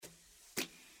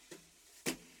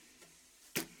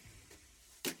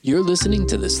You're listening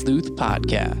to the Sleuth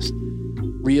Podcast.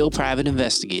 Real private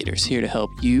investigators here to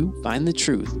help you find the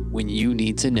truth when you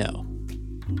need to know.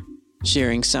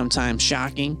 Sharing sometimes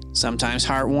shocking, sometimes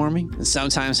heartwarming, and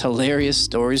sometimes hilarious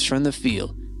stories from the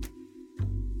field.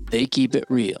 They keep it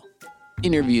real.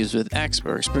 Interviews with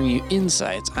experts bring you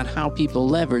insights on how people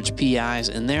leverage PIs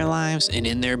in their lives and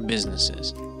in their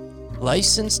businesses.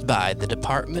 Licensed by the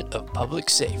Department of Public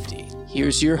Safety.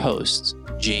 Here's your hosts,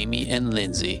 Jamie and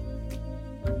Lindsay.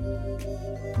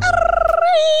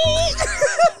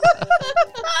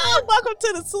 Welcome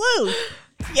to the Sleuth.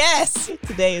 Yes,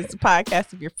 today is the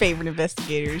podcast of your favorite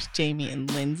investigators, Jamie and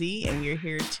Lindsay, and we're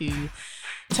here to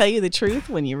tell you the truth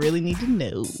when you really need to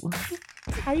know.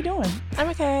 How you doing? I'm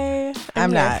okay.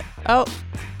 I'm not. Oh,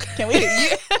 can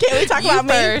we talk about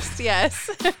me first? Yes.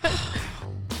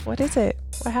 What is it?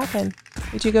 What happened?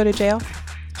 Did you go to jail?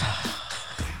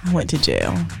 I went to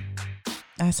jail.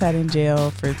 I sat in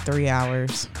jail for 3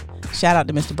 hours. Shout out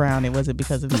to Mr. Brown. It wasn't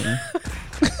because of me.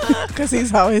 Because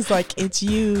he's always like, it's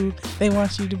you. They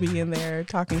want you to be in there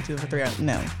talking to them for 3 hours.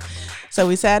 No. So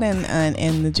we sat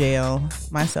in the jail,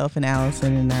 myself and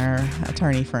Allison and our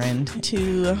attorney friend,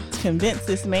 to convince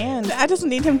this man. I just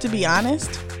need him to be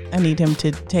honest. I need him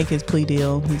to take his plea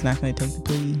deal. He's not going to take the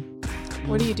plea.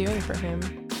 What are you doing for him?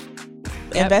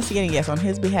 Investigating, yes, on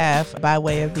his behalf by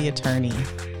way of the attorney.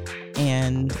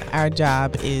 And our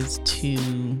job is to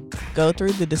go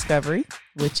through the discovery,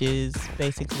 which is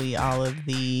basically all of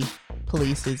the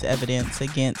police's evidence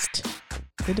against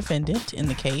the defendant in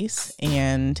the case,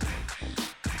 and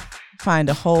find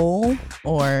a hole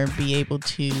or be able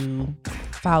to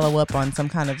follow up on some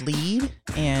kind of lead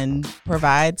and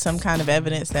provide some kind of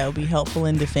evidence that will be helpful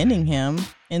in defending him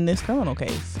in this criminal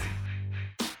case.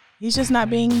 He's just not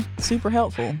being super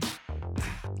helpful.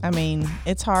 I mean,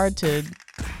 it's hard to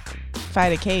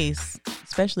fight a case,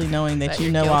 especially knowing that you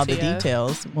know all the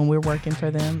details. When we're working for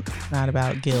them, it's not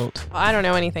about guilt. Well, I don't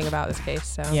know anything about this case,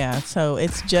 so. Yeah, so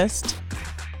it's just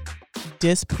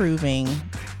disproving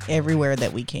everywhere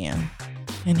that we can.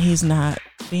 And he's not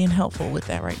being helpful with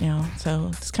that right now. So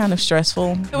it's kind of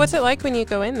stressful. So what's it like when you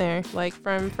go in there? Like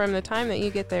from the time that you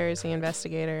get there as the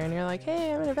investigator and you're like,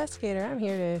 hey, I'm an investigator. I'm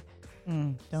here to...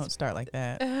 Don't start like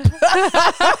that.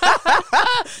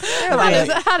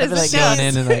 How does like it going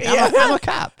in and like, I'm a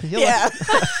cop. Yeah.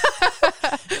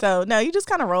 So no, you just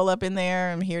kind of roll up in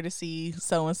there. I'm here to see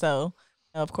so-and-so.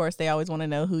 Of course, they always want to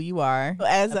know who you are.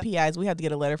 As PIs, we have to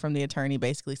get a letter from the attorney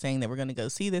basically saying that we're going to go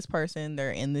see this person.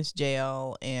 They're in this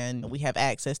jail and we have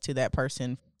access to that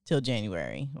person till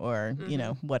January or,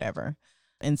 whatever.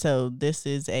 And so this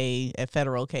is a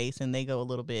federal case and they go a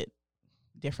little bit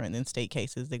different than state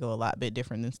cases. They go a lot bit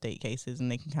different than state cases,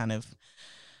 and they can kind of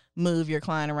move your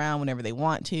client around whenever they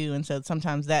want to. And so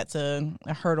sometimes that's a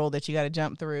hurdle that you got to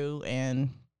jump through.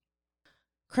 And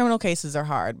criminal cases are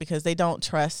hard because they don't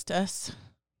trust us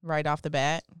right off the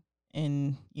bat.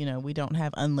 And, we don't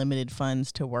have unlimited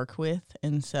funds to work with.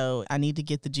 And so I need to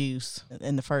get the juice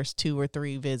in the first 2 or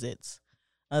 3 visits.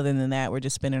 Other than that, we're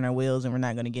just spinning our wheels and we're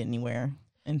not going to get anywhere.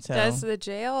 And so, does the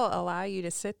jail allow you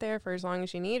to sit there for as long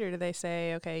as you need, or do they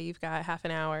say, okay, you've got half an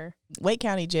hour? Wake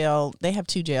County Jail, they have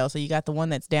 2 jails. So you got the one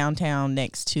that's downtown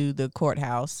next to the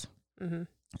courthouse. Mm-hmm.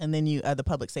 And then you the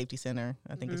Public Safety Center,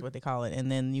 I think is what they call it.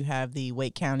 And then you have the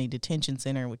Wake County Detention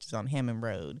Center, which is on Hammond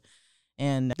Road.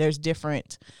 And there's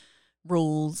different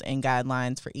rules and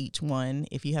guidelines for each one.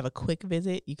 If you have a quick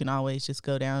visit, you can always just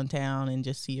go downtown and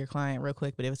just see your client real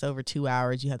quick. But if it's over 2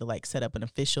 hours, you have to set up an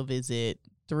official visit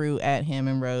through at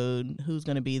Hammond Road, who's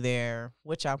going to be there,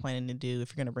 what y'all planning to do.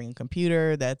 If you're going to bring a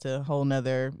computer, that's a whole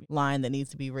nother line that needs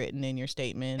to be written in your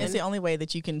statement. It's the only way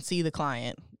that you can see the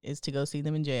client is to go see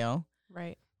them in jail.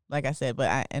 Right. Like I said,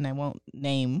 I won't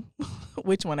name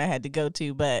which one I had to go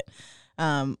to, but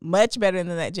much better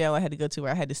than that jail I had to go to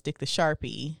where I had to stick the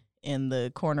Sharpie in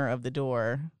the corner of the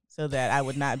door so that I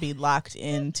would not be locked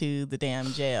into the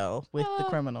damn jail with the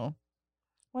criminal.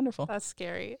 Wonderful. That's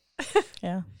scary.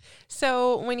 Yeah.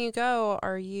 So when you go,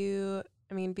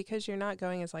 because you're not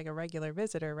going as a regular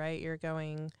visitor, right? You're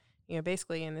going,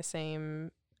 basically in the same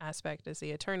aspect as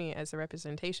the attorney, as the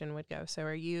representation would go. So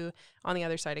are you on the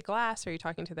other side of glass? Or are you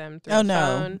talking to them through the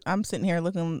phone? I'm sitting here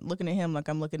looking at him like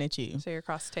I'm looking at you. So you're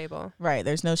across the table. Right.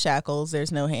 There's no shackles.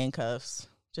 There's no handcuffs.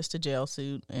 Just a jail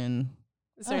suit. And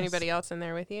is there anybody else in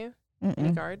there with you? Mm-mm.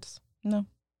 Any guards? No.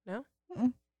 No?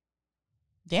 Mm-mm.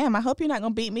 Damn, I hope you're not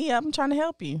going to beat me up. I'm trying to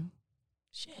help you.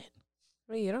 Shit.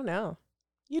 Well, you don't know.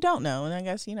 You don't know. And I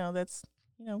guess, that's,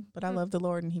 but I love the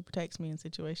Lord and he protects me in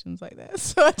situations like that.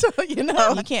 So I tell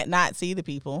you can't not see the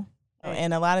people. Right.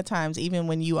 And a lot of times, even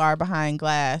when you are behind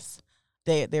glass,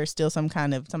 there's still some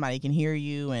kind of somebody can hear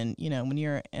you. And, when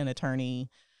you're an attorney,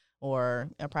 or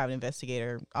a private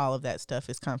investigator, all of that stuff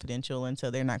is confidential. And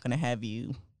so they're not going to have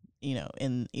you,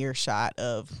 in earshot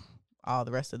of all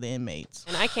the rest of the inmates.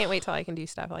 And I can't wait till I can do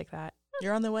stuff like that.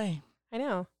 You're on the way. I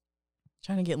know.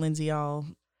 Trying to get Lindsay all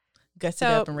gusted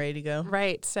up and ready to go.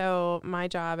 Right. So my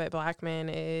job at Blackman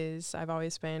is I've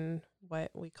always been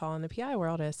what we call in the PI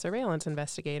world a surveillance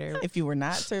investigator. If you were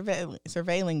not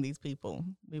surveilling these people,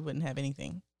 we wouldn't have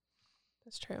anything.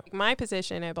 That's true. My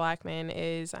position at Blackman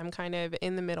is I'm kind of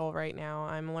in the middle right now.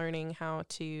 I'm learning how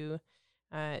to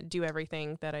do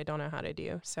everything that I don't know how to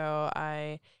do. So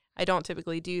I don't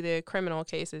typically do the criminal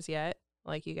cases yet,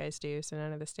 like you guys do. So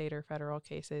none of the state or federal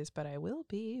cases, but I will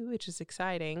be, which is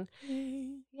exciting.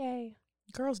 Yay.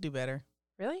 Girls do better.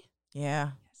 Really? Yeah.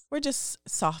 Yes. We're just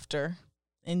softer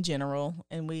in general,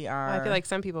 and we are. I feel like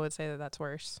some people would say that that's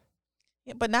worse.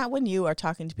 Yeah, but not when you are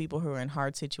talking to people who are in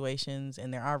hard situations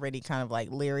and they're already kind of like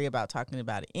leery about talking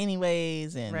about it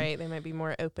anyways. And right. They might be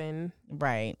more open.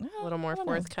 Right. A little more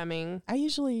forthcoming. I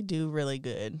usually do really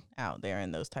good out there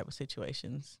in those type of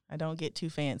situations. I don't get too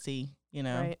fancy,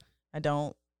 Right. I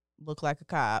don't look like a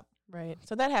cop. Right.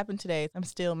 So that happened today.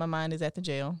 My mind is at the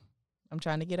jail. I'm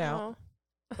trying to get out.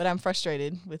 But I'm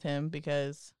frustrated with him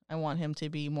because I want him to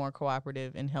be more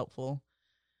cooperative and helpful.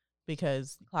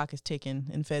 Because the clock is ticking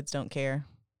and feds don't care.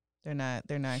 They're not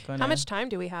going to. How much time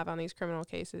do we have on these criminal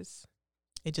cases?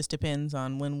 It just depends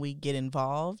on when we get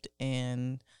involved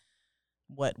and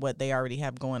what they already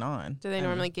have going on. Do they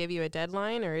normally give you a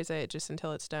deadline, or is it just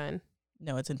until it's done?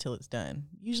 No, it's until it's done.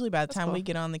 Usually by the time we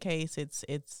get on the case, it's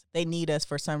they need us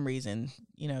for some reason,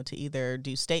 to either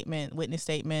do witness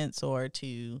statements or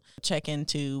to check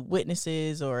into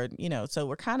witnesses or, so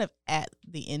we're kind of at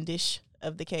the endish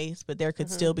of the case, but there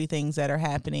could still be things that are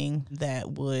happening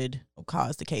that would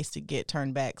cause the case to get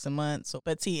turned back some months.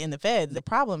 But see, in the feds, the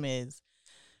problem is,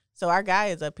 so our guy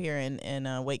is up here in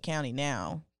Wake County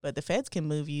now, but the feds can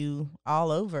move you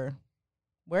all over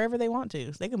wherever they want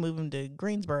to. So they can move him to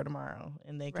Greensboro tomorrow,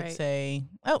 and they could say,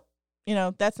 oh,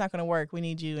 that's not going to work. We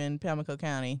need you in Pamlico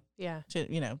County. Yeah. 2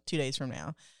 days from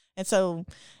now. And so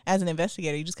as an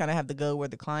investigator, you just kind of have to go where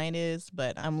the client is.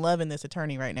 But I'm loving this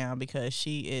attorney right now because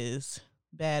she is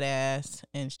badass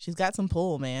and she's got some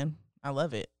pull, man. I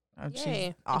love it. Yay. She's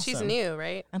awesome. And she's new,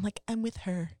 right? I'm like, I'm with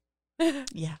her.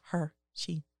 Yeah, her,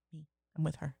 she, me. I'm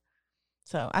with her.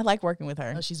 So I like working with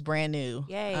her. She's brand new.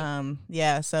 Yay.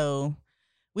 Yeah. So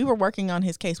we were working on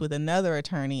his case with another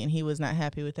attorney, and he was not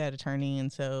happy with that attorney,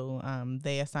 and so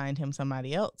they assigned him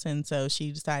somebody else, and so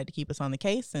she decided to keep us on the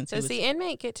case. Does the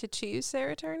inmate get to choose their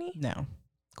attorney? No,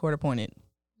 court appointed.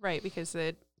 Right, because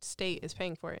the state is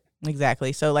paying for it.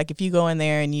 Exactly. So, like, if you go in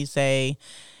there and you say,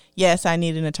 yes, I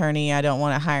need an attorney, I don't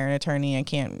want to hire an attorney, I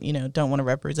can't, don't want to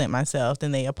represent myself,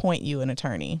 then they appoint you an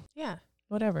attorney. Yeah.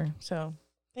 Whatever. So,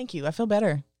 thank you. I feel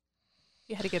better.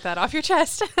 You had to get that off your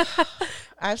chest.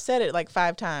 I've said it like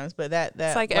 5 times, but that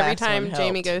it's like every time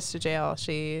Jamie goes to jail,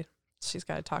 she's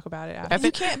got to talk about it after.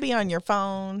 You can't be on your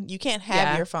phone. You can't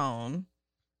have your phone.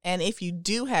 And if you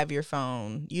do have your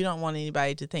phone, you don't want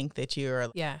anybody to think that you're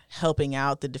helping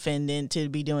out the defendant to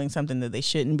be doing something that they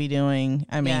shouldn't be doing.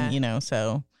 I mean,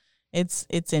 so it's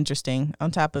interesting.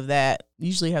 On top of that,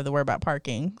 usually you have to worry about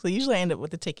parking. So usually I end up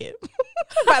with a ticket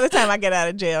by the time I get out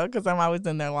of jail because I'm always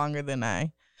in there longer than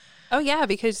I. Oh, yeah,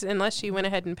 because unless you went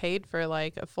ahead and paid for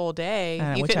like a full day,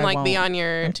 you couldn't be on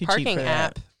your parking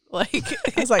app.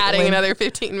 Adding another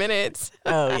 15 minutes.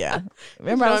 Oh, yeah.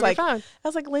 Remember, I was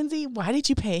like, Lindsay, why did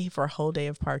you pay for a whole day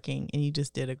of parking and you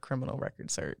just did a criminal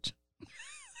record search?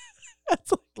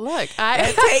 Look,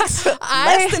 it takes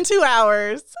less than 2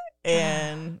 hours.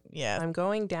 And I'm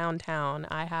going downtown.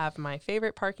 I have my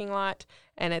favorite parking lot.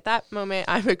 And at that moment,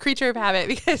 I'm a creature of habit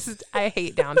because I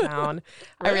hate downtown.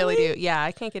 Really? I really do. Yeah,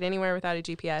 I can't get anywhere without a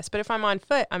GPS. But if I'm on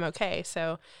foot, I'm okay.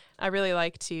 So I really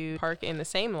like to park in the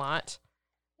same lot.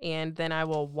 And then I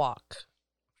will walk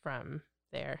from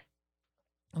there.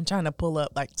 I'm trying to pull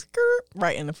up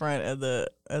right in the front of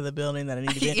the building that I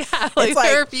need to get. Yeah,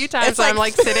 there are a few times I'm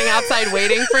sitting outside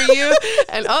waiting for you,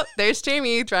 and there's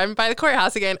Jamie driving by the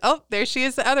courthouse again. Oh, there she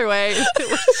is the other way.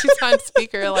 She's on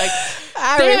speaker.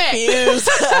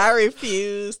 I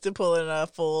refuse to pull in a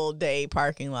full day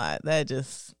parking lot. That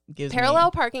just gives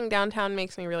parallel parking downtown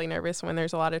makes me really nervous when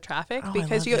there's a lot of traffic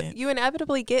because you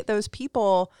inevitably get those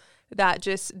people that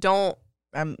just don't.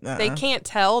 They can't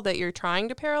tell that you're trying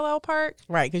to parallel park.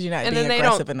 Right, because you're not being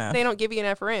aggressive enough. They don't give you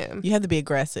enough room. You have to be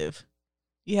aggressive.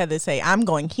 You have to say, I'm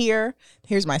going here.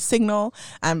 Here's my signal.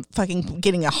 I'm fucking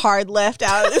getting a hard left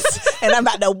out of this, and I'm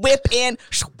about to whip in.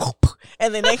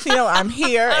 And the next thing you know, I'm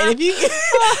here. And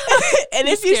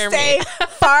if you stay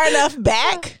far enough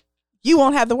back, you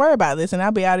won't have to worry about this, and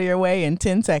I'll be out of your way in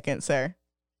 10 seconds, sir.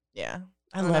 Yeah.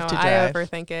 I love to I drive.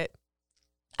 overthink it.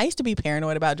 I used to be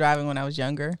paranoid about driving when I was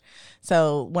younger.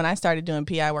 So when I started doing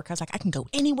PI work, I was like, I can go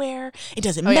anywhere. It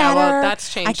doesn't matter. Yeah, well,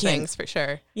 that's changed things for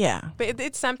sure. Yeah. But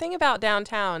it's something about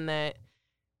downtown that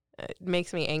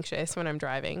makes me anxious when I'm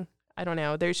driving. I don't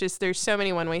know. There's so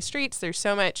many one-way streets. There's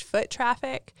so much foot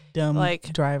traffic. Dumb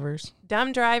drivers.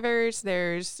 Dumb drivers.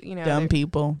 There's, dumb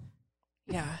people.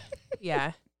 Yeah.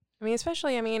 Yeah. I mean,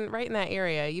 especially, right in that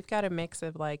area, you've got a mix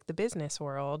of like the business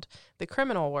world, the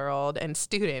criminal world, and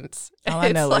students. All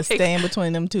I know is stay in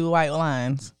between them two white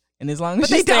lines. And as long as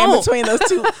you stay in between those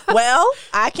two, well,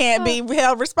 I can't be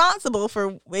held responsible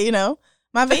for,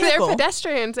 my vehicle. They're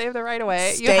pedestrians. They have the right of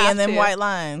way. Stay in them white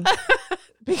lines.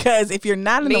 Because if you're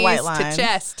not in the white line, to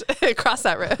chest across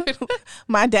that road,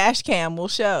 my dash cam will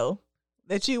show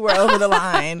that you were over the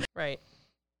line. Right.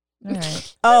 All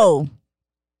right. Oh,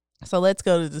 so let's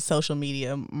go to the social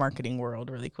media marketing world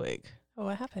really quick. Oh,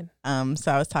 what happened?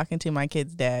 So I was talking to my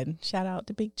kid's dad. Shout out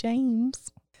to Big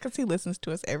James because he listens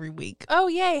to us every week. Oh,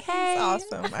 yay! Hey, he's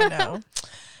awesome. I know.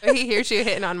 He hears you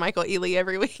hitting on Michael Ealy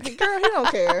every week. Girl, he don't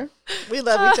care. We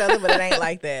love each other, but it ain't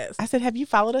like that. I said, have you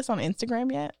followed us on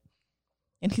Instagram yet?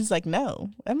 And he's like, no.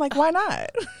 I'm like, why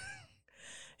not?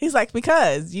 He's like,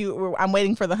 because I'm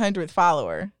waiting for the 100th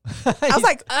follower. I was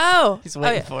like, he's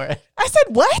waiting for it. I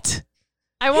said, what?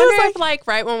 I wonder if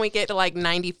right when we get to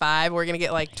 95, we're going to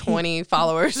get 20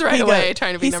 followers right away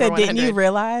trying to be number 100. He said, didn't you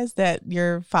realize that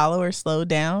your followers slowed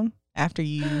down after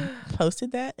you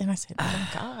posted that? And I said, oh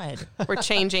my God. We're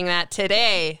changing that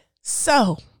today. So.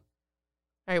 All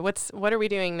right, what are we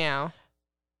doing now?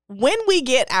 When we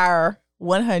get our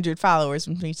 100 followers,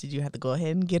 which means that you have to go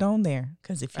ahead and get on there.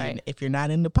 Because if you're not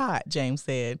in the pot, James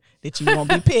said that you won't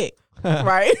be picked.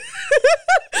 Right?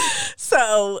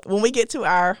 So when we get to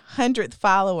our 100th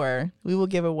follower, we will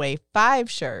give away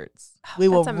 5 shirts. We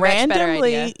will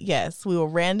randomly, we will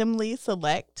randomly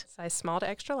select size small to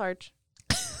extra large.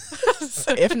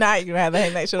 If not, you're gonna have to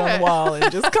hang that shit on the wall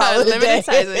and just call it limited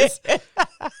sizes.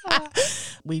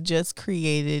 We just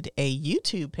created a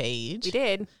YouTube page. We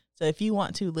did. So if you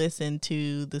want to listen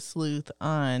to The Sleuth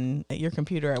on your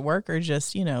computer at work or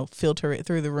just, filter it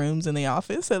through the rooms in the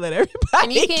office so that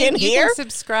everybody can hear. You can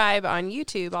subscribe on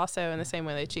YouTube also in the same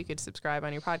way that you could subscribe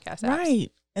on your podcast apps.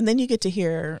 Right. And then you get to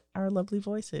hear our lovely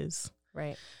voices.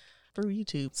 Right. Through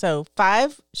YouTube. So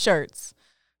 5 shirts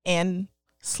and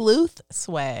Sleuth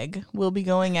swag will be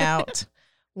going out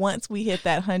once we hit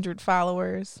that 100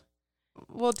 followers.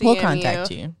 We'll contact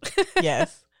you.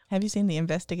 Yes. Have you seen the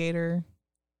investigator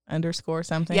 _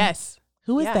 something? Yes.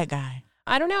 Who is that guy?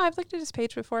 I don't know. I've looked at his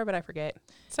page before, but I forget.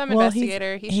 Some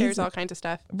investigator. He shares all kinds of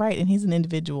stuff. Right. And he's an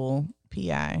individual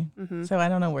PI. Mm-hmm. So I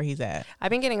don't know where he's at. I've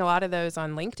been getting a lot of those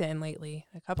on LinkedIn lately.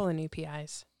 A couple of new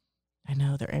PIs. I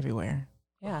know. They're everywhere.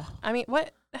 Yeah.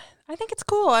 What? I think it's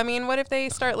cool. What if they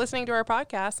start listening to our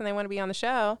podcast and they want to be on the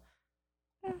show?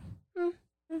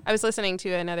 I was listening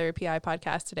to another PI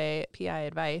podcast today, PI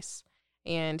Advice.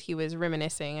 And he was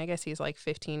reminiscing. I guess he's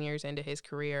 15 years into his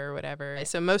career or whatever.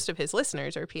 So most of his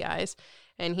listeners are PIs.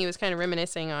 And he was kind of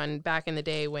reminiscing on back in the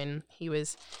day when he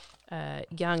was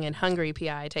young and hungry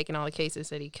PI, taking all the cases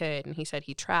that he could. And he said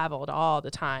he traveled all the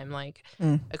time,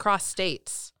 across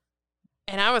states.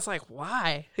 And I was like,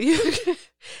 why?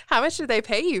 How much did they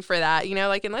pay you for that?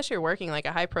 Unless you're working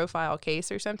a high profile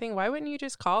case or something, why wouldn't you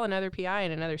just call another PI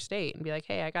in another state and be like,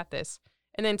 hey, I got this.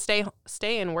 And then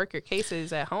stay and work your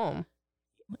cases at home.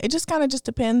 It just kind of just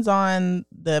depends on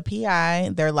the PI,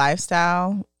 their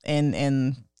lifestyle,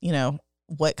 and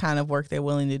what kind of work they're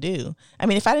willing to do.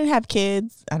 If I didn't have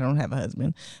kids, I don't have a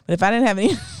husband, but if I didn't have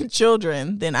any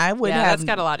children, then I would have. That's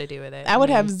got a lot to do with it. I would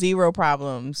have zero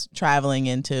problems traveling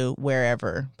into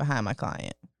wherever behind my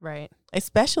client. Right.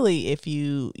 Especially if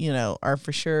you are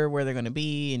for sure where they're going to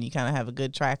be and you kind of have a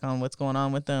good track on what's going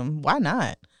on with them. Why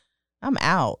not? I'm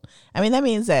out. That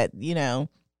means that,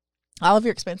 all of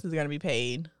your expenses are going to be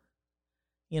paid.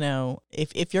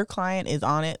 If your client is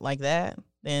on it like that,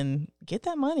 then get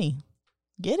that money.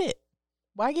 Get it.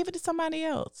 Why give it to somebody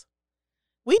else?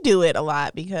 We do it a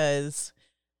lot because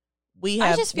we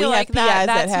have. I just feel PIs that's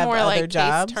that have more other like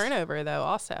jobs. Case turnover, though.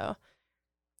 Also,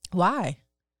 why?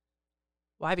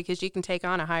 Because you can take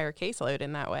on a higher caseload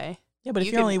in that way. Yeah, but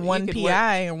if you're only one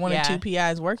PI or one or two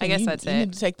PIs working, I guess that's it. You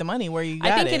need to take the money where you got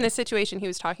it. I think in the situation he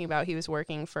was talking about, he was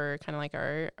working for kind of like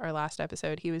our last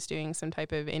episode. He was doing some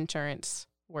type of insurance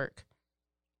work.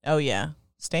 Oh yeah,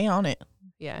 stay on it.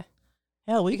 Yeah.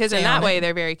 Hell, because in that way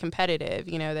they're very competitive.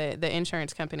 The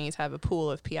insurance companies have a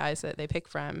pool of PIs that they pick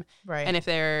from, right? And if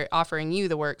they're offering you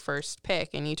the work first pick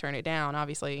and you turn it down,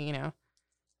 obviously,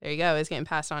 there you go, it's getting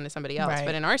passed on to somebody else. Right.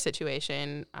 But in our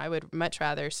situation, I would much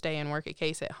rather stay and work a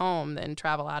case at home than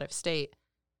travel out of state.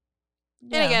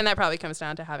 Yeah. And again, that probably comes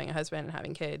down to having a husband and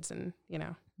having kids and,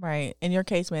 Right. And your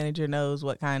case manager knows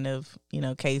what kind of,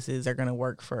 cases are going to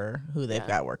work for who they've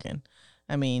got working.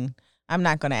 I mean, I'm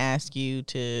not going to ask you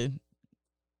to,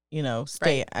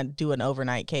 stay, do an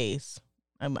overnight case.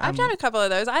 I've done a couple of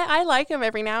those. I like them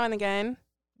every now and again.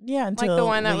 Yeah, until like the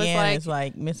one that Leanne was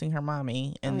like is missing her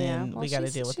mommy, and then we got to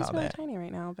deal with all that. She's really tiny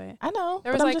right now, but I know.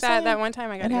 There was like that one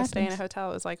time I got to happens. stay in a hotel.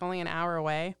 It was like only an hour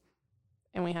away,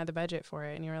 and we had the budget for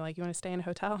it. And you were like, "You want to stay in a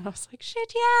hotel?" And I was like,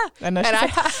 "Shit, yeah!" I know. And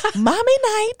like, mommy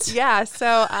night. Yeah,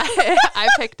 so I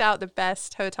picked out the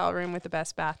best hotel room with the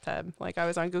best bathtub. Like I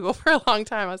was on Google for a long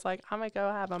time. I was like, I'm gonna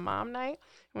go have a mom night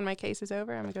when my case is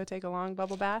over. I'm gonna go take a long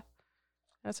bubble bath.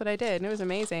 That's what I did, and it was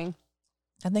amazing.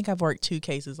 I think I've worked 2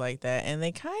 cases like that, and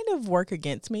they kind of work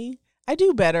against me. I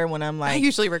do better when I'm like, I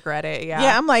usually regret it. Yeah,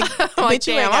 yeah. I'm like, bitch,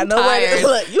 you ain't got nowhere to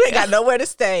look. You ain't got nowhere to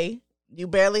stay. You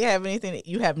barely have anything.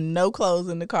 You have no clothes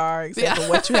in the car except for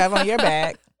what you have on your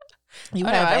back. You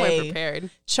have I a went prepared.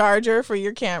 charger for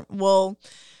your camera. Well,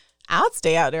 I'll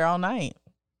stay out there all night.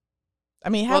 I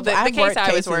mean, the case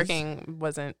I was working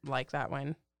wasn't like that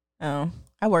one. Oh,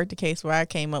 I worked a case where I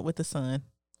came up with the sun.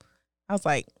 I was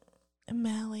like,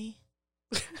 Melly,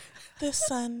 the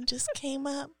sun just came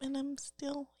up and I'm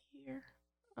still here.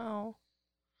 Oh,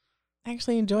 I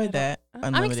actually enjoyed that.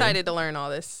 I'm excited to learn all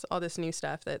this new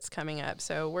stuff that's coming up.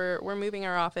 So we're moving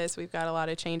our office. We've got a lot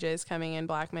of changes coming in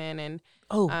Blackman, and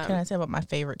can I say about my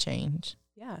favorite change?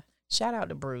 Yeah, shout out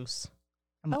to Bruce.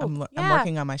 I'm yeah.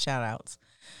 working on my shout outs.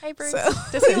 Hey Bruce,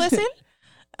 does he listen?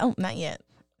 Oh, not yet.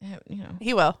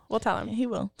 He will. We'll tell him. He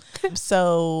will.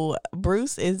 So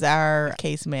Bruce is our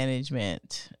case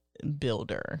management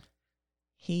builder.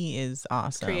 He is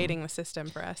awesome. Creating the system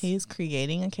for us. He is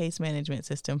creating a case management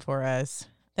system for us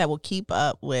that will keep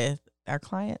up with our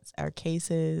clients, our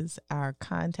cases, our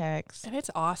contacts. And it's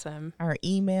awesome. Our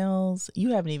emails.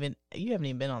 You haven't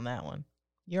even been on that one.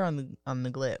 You're on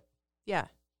the GLIP. Yeah.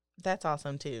 That's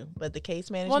awesome too. But the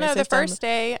case management system the first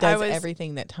day does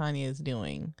everything that Tanya is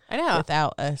doing. I know.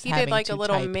 Without us he having did like to a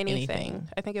little type mini anything. thing.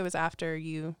 I think it was after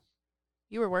you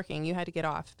were working. You had to get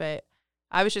off, but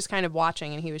I was just kind of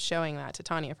watching, and he was showing that to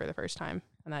Tanya for the first time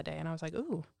on that day, and I was like,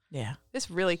 "Ooh, yeah, this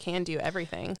really can do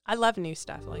everything." I love new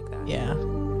stuff like that. Yeah.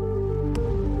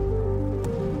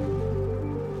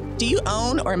 Do you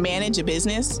own or manage a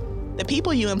business? The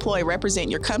people you employ represent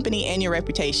your company and your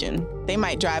reputation. They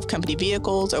might drive company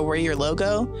vehicles or wear your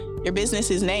logo. Your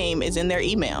business's name is in their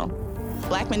email.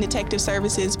 Blackman Detective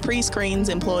Services pre-screens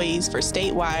employees for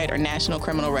statewide or national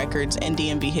criminal records and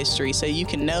DMV history so you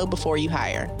can know before you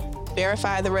hire.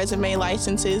 Verify the resume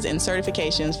licenses and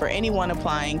certifications for anyone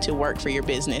applying to work for your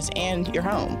business and your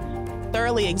home.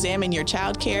 Thoroughly examine your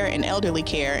child care and elderly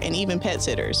care and even pet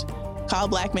sitters. Call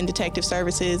Blackman Detective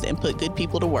Services and put good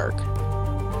people to work.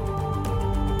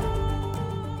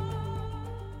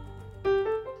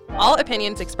 All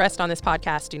opinions expressed on this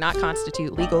podcast do not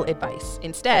constitute legal advice.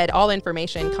 Instead, all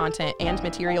information, content, and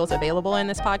materials available in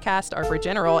this podcast are for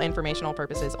general informational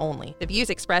purposes only. The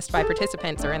views expressed by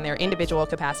participants are in their individual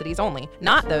capacities only,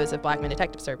 not those of Blackman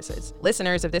Detective Services.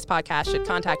 Listeners of this podcast should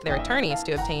contact their attorneys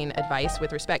to obtain advice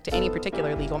with respect to any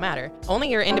particular legal matter.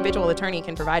 Only your individual attorney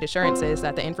can provide assurances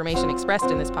that the information expressed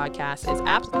in this podcast is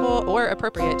applicable or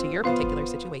appropriate to your particular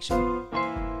situation.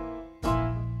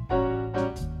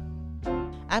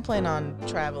 I plan on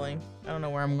traveling. I don't know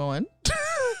where I'm going.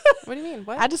 What do you mean?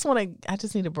 What? I just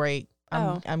need a break.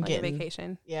 I'm like getting a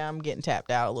vacation. Yeah, I'm getting tapped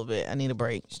out a little bit. I need a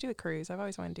break. Just do a cruise. I've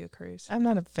always wanted to do a cruise. I'm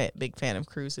not a big fan of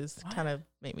cruises. Kind of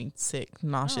make me sick,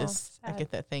 nauseous. sad. I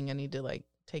get that thing. I need to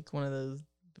take one of those.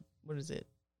 What is it?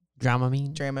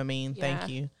 Dramamine. Dramamine. Yeah. Thank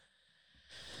you.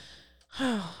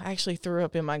 I actually threw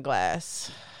up in my glass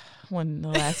when the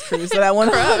last cruise that I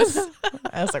went on.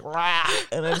 I was like, rah,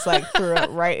 and I just threw up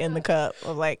right in the cup. I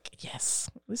was like, yes.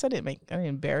 At least I didn't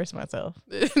embarrass myself.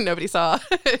 Nobody saw.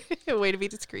 Way to be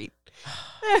discreet.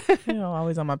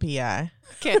 Always on my PI.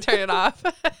 Can't turn it off.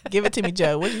 Give it to me,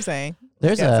 Joe. What you saying?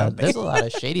 There's a lot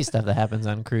of shady stuff that happens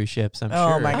on cruise ships, I'm sure.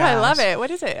 Oh my god, I love it.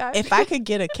 What is it? If I could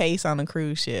get a case on a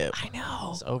cruise ship. I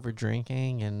know. It's over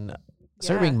drinking and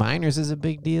serving minors is a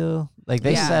big deal.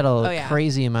 They Yeah. settle Oh, yeah.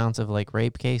 crazy amounts of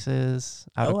rape cases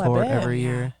out of court every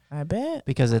year I bet.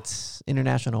 because it's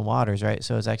international waters, right?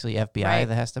 So it's actually FBI Right.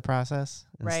 that has to process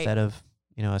instead of,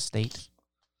 a state.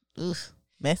 Oof.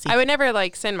 Messy. I would never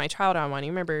send my child on one.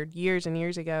 You remember years and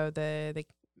years ago the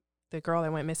girl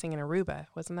that went missing in Aruba?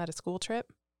 Wasn't that a school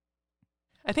trip?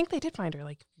 I think they did find her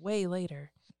way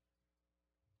later.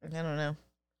 I don't know.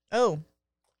 Oh,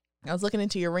 I was looking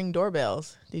into your Ring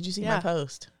doorbells. Did you see my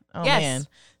post? Oh, yes. man.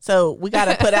 So we got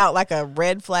to put out like a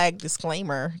red flag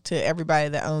disclaimer to everybody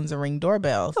that owns a Ring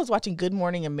doorbell. I was watching Good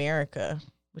Morning America,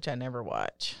 which I never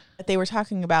watch. But they were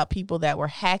talking about people that were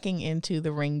hacking into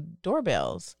the Ring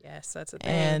doorbells. Yes, that's a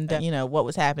thing. And, what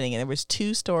was happening. And there was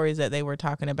 2 stories that they were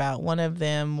talking about. One of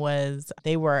them was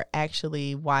they were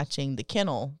actually watching the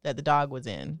kennel that the dog was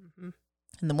in. Mm-hmm.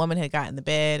 And the woman had gotten in the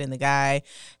bed, and the guy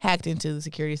hacked into the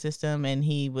security system, and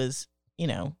he was,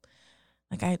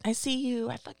 like, I see you.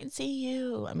 I fucking see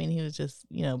you. I mean, he was just,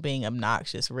 being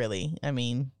obnoxious, really. I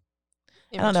mean,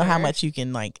 I don't know how much you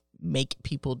can, like, make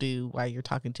people do while you're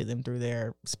talking to them through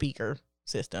their speaker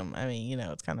system. I mean,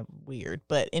 it's kind of weird.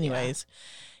 But anyways,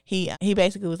 he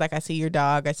basically was like, I see your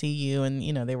dog. I see you. And,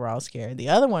 they were all scared. The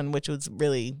other one, which was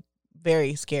really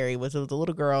very scary, was a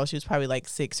little girl. She was probably like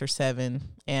 6 or 7.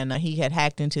 And he had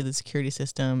hacked into the security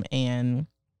system, and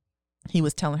he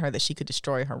was telling her that she could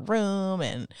destroy her room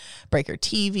and break her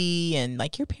TV, and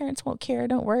like, your parents won't care.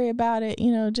 Don't worry about it.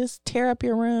 Just tear up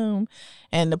your room.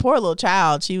 And the poor little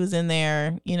child, she was in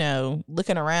there,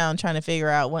 looking around trying to figure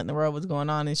out what in the world was going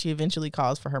on. And she eventually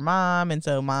calls for her mom. And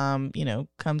so mom,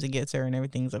 comes and gets her, and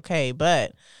everything's okay.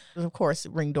 But of course,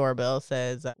 Ring doorbell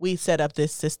says, we set up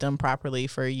this system properly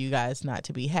for you guys not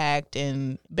to be hacked.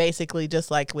 And basically, just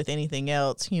like with anything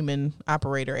else, human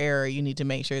operator error, you need to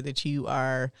make sure that you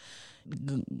are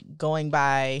going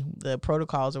by the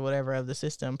protocols or whatever of the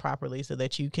system properly so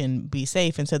that you can be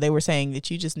safe. And so they were saying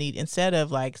that you just need, instead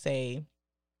of like, say,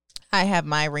 I have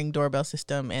my Ring doorbell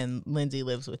system and Lindsay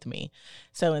lives with me.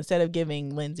 So instead of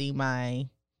giving Lindsay my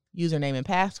username and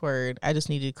password, I just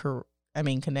need to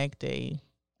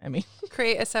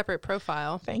create a separate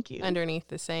profile. Thank you. Underneath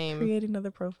the same. Create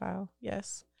another profile.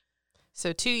 Yes.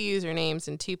 So 2 usernames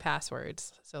and 2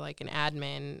 passwords. So like an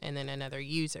admin and then another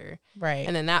user. Right.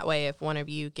 And then that way, if one of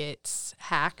you gets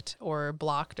hacked or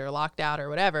blocked or locked out or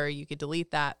whatever, you could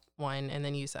delete that one and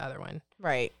then use the other one.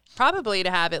 Right. Probably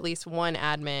to have at least one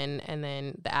admin, and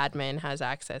then the admin has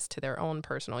access to their own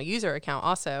personal user account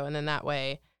also. And then that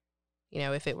way,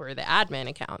 if it were the admin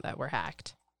account that were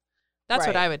hacked. That's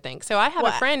what I would think. So I have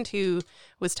a friend who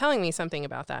was telling me something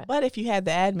about that. But if you had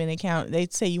the admin account,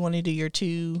 they'd say you want to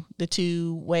do the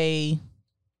two-way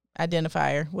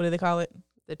identifier. What do they call it?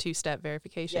 The 2-step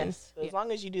verification. Yes. So as long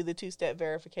as you do the 2-step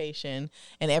verification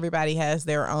and everybody has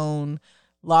their own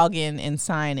login and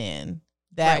sign in,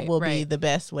 that will be the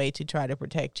best way to try to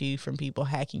protect you from people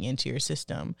hacking into your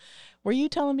system. Were you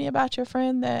telling me about your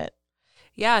friend that?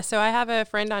 Yeah, so I have a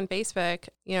friend on Facebook.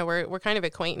 We're kind of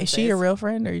acquaintances. Is she a real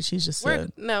friend, or she's just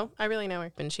No, I really know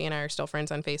her. And she and I are still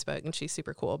friends on Facebook, and she's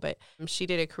super cool. But she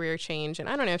did a career change, and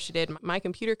I don't know if she did my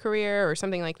computer career or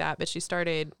something like that, but she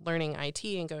started learning IT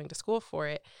and going to school for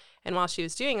it. And while she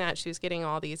was doing that, she was getting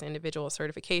all these individual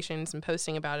certifications and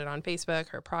posting about it on Facebook,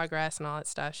 her progress and all that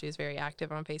stuff. She was very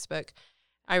active on Facebook.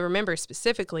 I remember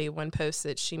specifically one post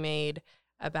that she made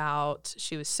about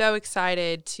she was so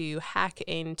excited to hack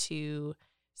into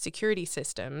security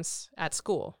systems at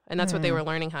school. And that's what they were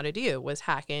learning how to do, was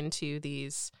hack into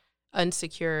these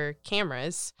unsecure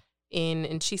cameras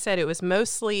and she said it was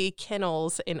mostly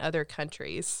kennels in other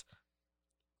countries.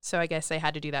 So I guess they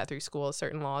had to do that through school,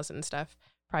 certain laws and stuff,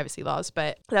 privacy laws.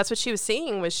 But that's what she was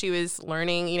seeing, was she was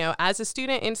learning, as a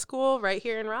student in school right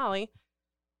here in Raleigh,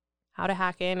 how to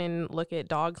hack in and look at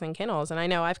dogs and kennels. And I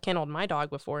know I've kenneled my dog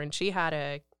before, and she had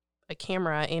a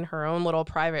camera in her own little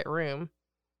private room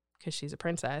because she's a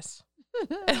princess.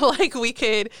 Like we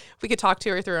could talk to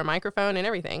her through a microphone and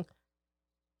everything.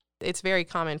 It's very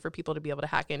common for people to be able to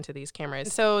hack into these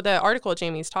cameras. So the article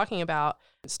Jamie's talking about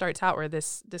starts out where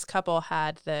this couple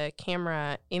had the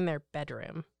camera in their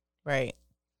bedroom. Right.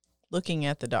 Looking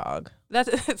at the dog.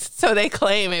 So they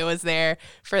claim it was there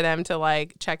for them to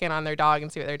like check in on their dog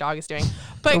and see what their dog is doing.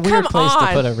 But a weird place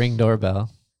to put a Ring doorbell.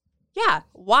 Yeah.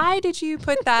 Why did you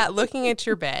put that looking at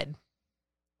your bed?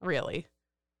 Really?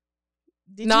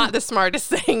 Not the smartest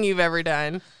thing you've ever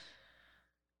done.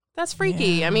 That's freaky.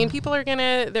 Yeah. I mean, people are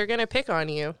they're gonna pick on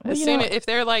you if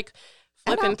they're like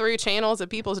flipping through channels of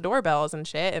people's doorbells and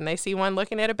shit, and they see one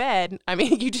looking at a bed. I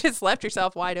mean, you just left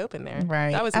yourself wide open there.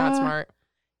 Right. That was not smart.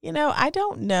 I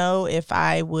don't know if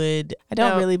I would. I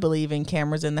don't really believe in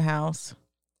cameras in the house.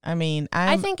 I mean,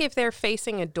 I think if they're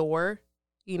facing a door,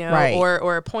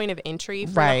 or a point of entry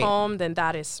for the home, then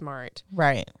that is smart.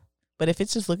 Right. But if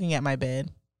it's just looking at my bed,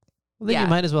 well, then you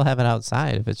might as well have it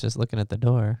outside if it's just looking at the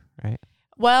door, right?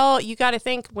 Well, you got to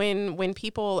think when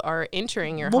people are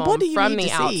entering your home from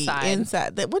the outside.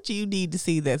 Inside, what do you need to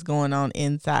see that's going on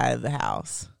inside the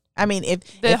house? I mean,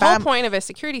 if the whole point of a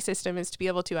security system is to be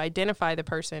able to identify the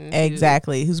person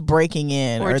who's breaking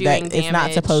in or that is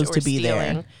not supposed to be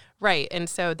there. Right. And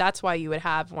so that's why you would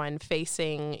have one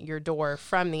facing your door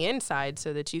from the inside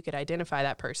so that you could identify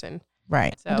that person.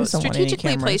 Right. So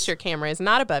strategically place your cameras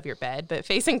not above your bed, but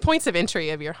facing points of entry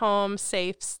of your home,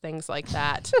 safes, things like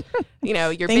that. Your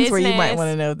things business. Where you might want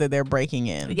to know that they're breaking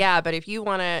in. Yeah, but if you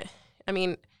want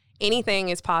to, anything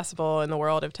is possible in the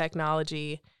world of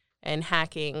technology and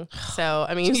hacking. So,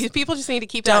 people just need to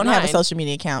keep that in mind. Don't have a social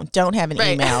media account. Don't have an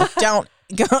email. Don't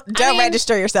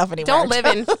register yourself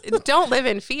anywhere. Don't live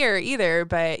in fear either,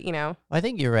 but Well, I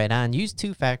think you're right on. Use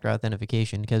two-factor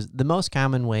authentication, because the most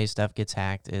common way stuff gets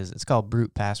hacked is it's called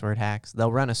brute password hacks.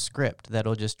 They'll run a script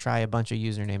that'll just try a bunch of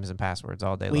usernames and passwords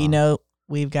all day long. We know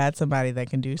we've got somebody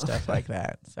that can do stuff like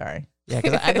that. Sorry. Yeah,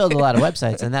 because I build a lot of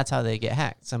websites, and that's how they get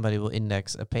hacked. Somebody will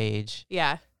index a page.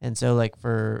 Yeah. And so, like,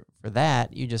 for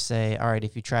that, you just say, all right,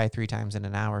 if you try 3 times in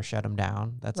an hour, shut them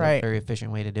down. That's a very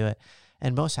efficient way to do it.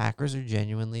 And most hackers are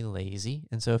genuinely lazy.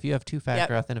 And so if you have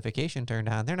two-factor authentication turned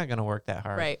on, they're not going to work that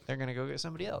hard. Right. They're going to go get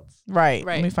somebody else. Right.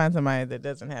 Let me find somebody that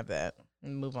doesn't have that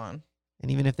and move on.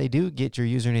 And even if they do get your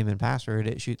username and password,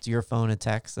 it shoots your phone a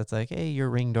text that's like, hey, your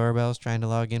Ring doorbell's trying to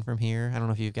log in from here. I don't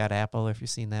know if you've got Apple or if you've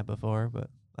seen that before, but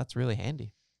that's really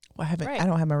handy. Well, I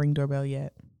don't have my Ring doorbell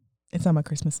yet. It's on my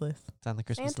Christmas list. It's on the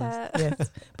Christmas Santa. list.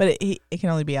 Yes. But it can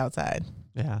only be outside.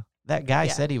 Yeah. That guy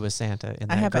said he was Santa in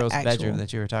that girl's bedroom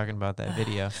that you were talking about, that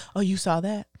video. Oh, you saw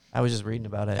that? I was just reading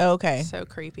about it. Oh, okay. So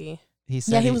creepy. He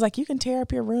said he was like, you can tear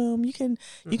up your room. You can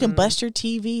bust your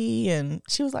TV. And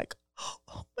she was like,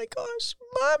 oh my gosh,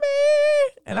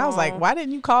 Mommy. And I was like, why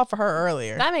didn't you call for her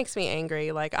earlier? That makes me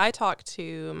angry. Like, I talked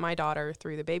to my daughter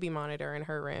through the baby monitor in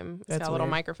her room. It's got a little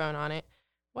microphone on it.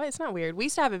 Well, it's not weird. We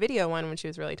used to have a video one when she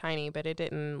was really tiny, but it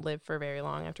didn't live for very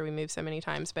long after we moved so many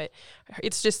times. But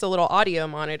it's just a little audio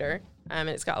monitor, and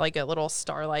it's got like a little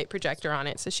starlight projector on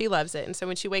it. So she loves it. And so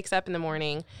when she wakes up in the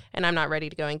morning and I'm not ready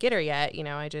to go and get her yet,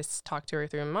 I just talk to her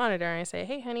through a monitor. And I say,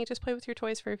 hey, honey, just play with your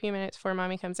toys for a few minutes before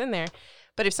Mommy comes in there.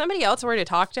 But if somebody else were to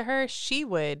talk to her, she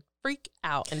would freak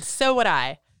out. And so would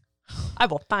I. I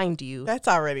will find you. That's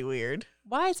already weird.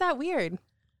 Why is that weird?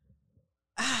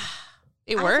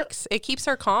 It works. It keeps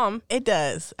her calm. It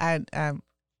does. They have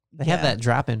that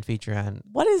drop-in feature on.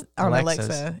 What is on Alexa's.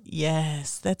 Alexa?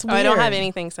 Yes, that's weird. I don't have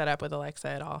anything set up with Alexa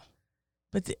at all.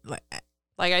 But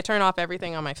like I turn off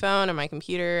everything on my phone and my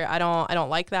computer. I don't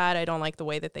like that. I don't like the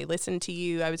way that they listen to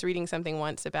you. I was reading something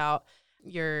once about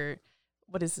your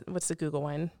what's the Google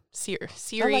one? Siri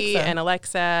Alexa. And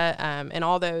Alexa and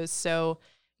all those. So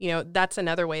that's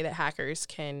another way that hackers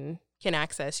can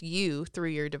access you through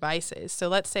your devices. So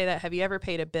let's say that, have you ever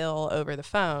paid a bill over the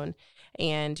phone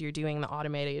and you're doing the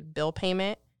automated bill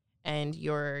payment and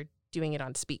you're doing it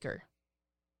on speaker?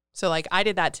 So like I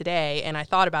did that today and I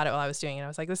thought about it while I was doing it. I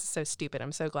was like, this is so stupid.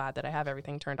 I'm so glad that I have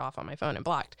everything turned off on my phone and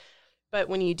blocked. But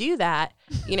when you do that,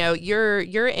 you're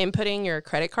inputting your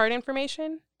credit card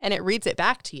information and it reads it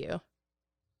back to you.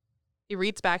 It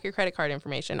reads back your credit card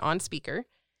information on speaker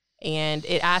and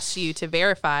it asks you to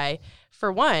verify.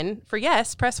 For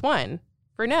yes, press 1.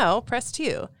 For no, press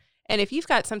 2. And if you've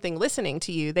got something listening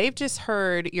to you, they've just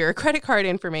heard your credit card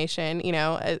information,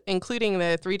 including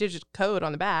the 3-digit code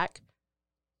on the back,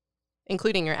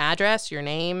 including your address, your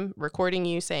name, recording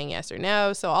you saying yes or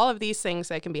no. So all of these things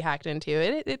that can be hacked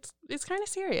into, it's kind of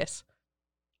serious.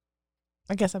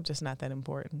 I guess I'm just not that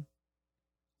important.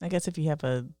 I guess if you have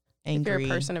a angry, if you're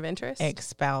a person of interest,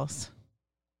 ex-spouse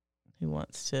who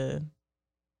wants to.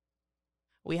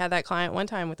 We had that client one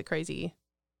time with the crazy,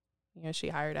 she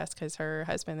hired us because her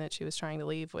husband that she was trying to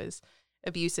leave was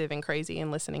abusive and crazy and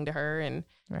listening to her and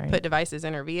put devices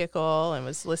in her vehicle and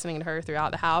was listening to her throughout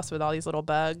the house with all these little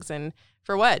bugs. And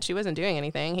for what? She wasn't doing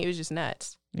anything. He was just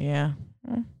nuts. Yeah.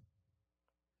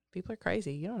 People are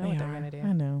crazy. You don't know what they're going to do.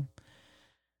 I know.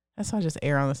 That's why I just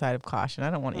err on the side of caution.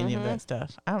 I don't want any of that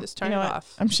stuff. Just turn it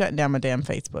off. I'm shutting down my damn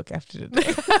Facebook after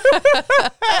today.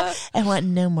 I want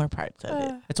no more parts of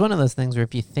it. It's one of those things where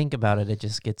if you think about it, it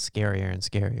just gets scarier and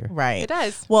scarier. Right. It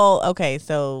does. Well, okay.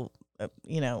 So, a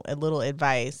little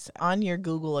advice. On your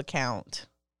Google account,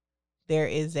 there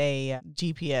is a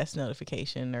GPS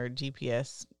notification or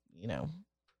GPS,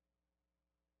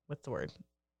 what's the word?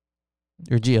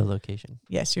 Your geolocation.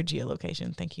 Yes, your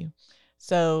geolocation. Thank you.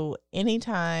 So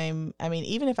anytime,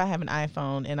 even if I have an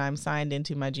iPhone and I'm signed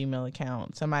into my Gmail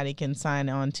account, somebody can sign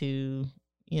on to,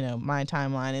 my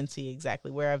timeline and see exactly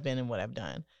where I've been and what I've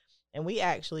done. And we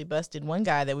actually busted one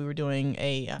guy that we were doing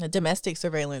a domestic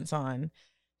surveillance on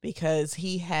because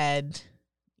he had,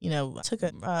 took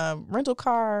a rental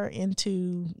car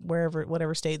into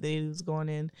whatever state that he was going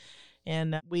in.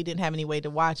 And we didn't have any way to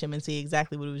watch him and see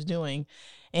exactly what he was doing.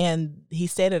 And he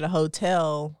stayed at a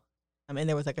hotel And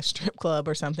there was like a strip club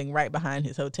or something right behind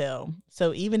his hotel.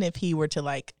 So even if he were to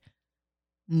like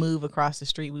move across the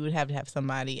street, we would have to have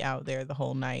somebody out there the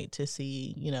whole night to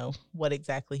see, you know, what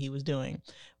exactly he was doing.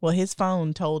 Well, his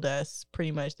phone told us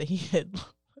pretty much that he had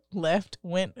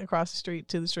went across the street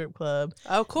to the strip club.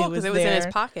 Oh, cool, because it was in his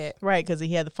pocket. Right, because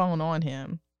he had the phone on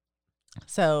him.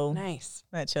 So nice.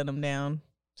 That shut him down.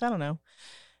 So I don't know.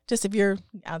 Just if you're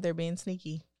out there being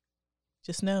sneaky,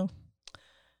 just know.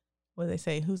 What do they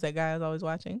say? Who's that guy who's always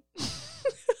watching?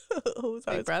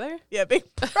 Big Brother? Yeah, Big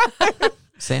Brother.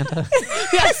 Santa?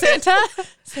 Yeah, Santa.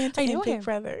 Santa and Big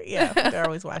Brother. Yeah, they're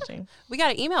always watching. We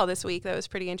got an email this week that was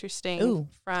pretty interesting. Ooh,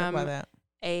 from talk about that.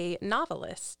 A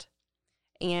novelist.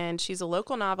 And she's a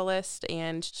local novelist,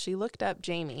 and she looked up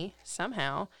Jamie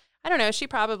somehow. I don't know. She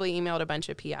probably emailed a bunch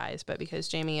of PIs, but because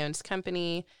Jamie owns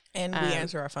company. And we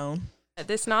answer our phone.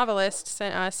 This novelist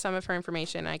sent us some of her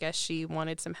information. I guess she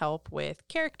wanted some help with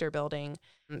character building.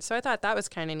 So I thought that was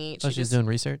kind of neat. Oh, she's doing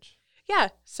research? Yeah.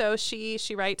 So she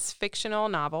writes fictional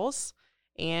novels,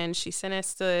 and she sent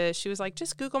us she was like,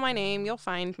 just Google my name, you'll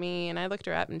find me. And I looked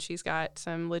her up, and she's got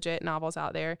some legit novels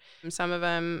out there. Some of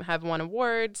them have won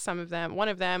awards. One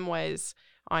of them was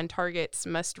on Target's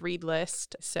must-read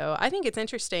list. So I think it's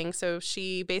interesting. So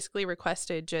she basically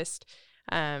requested just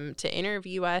to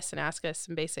interview us and ask us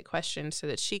some basic questions so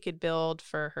that she could build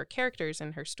for her characters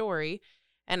and her story.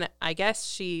 And I guess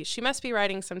she must be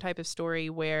writing some type of story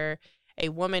where a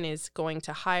woman is going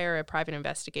to hire a private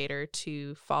investigator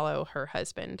to follow her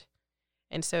husband.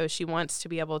 And so she wants to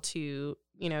be able to,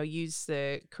 you know, use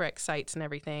the correct sites and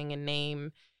everything and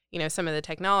name, you know, some of the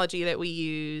technology that we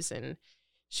use. And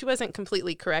she wasn't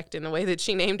completely correct in the way that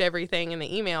she named everything in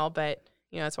the email, but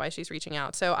you know, that's why she's reaching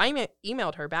out. So I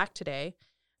emailed her back today,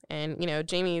 and, you know,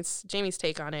 Jamie's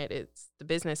take on it, it's the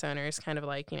business owner is kind of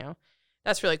like, you know,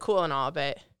 that's really cool and all,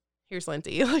 but here's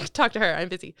Lindsay. Like, talk to her. I'm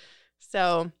busy.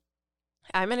 So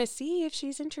I'm going to see if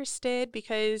she's interested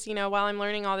because, you know, while I'm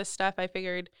learning all this stuff, I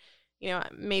figured, you know,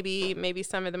 maybe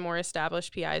some of the more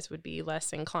established PIs would be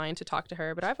less inclined to talk to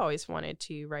her, but I've always wanted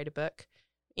to write a book,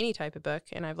 any type of book,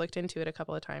 and I've looked into it a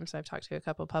couple of times. I've talked to a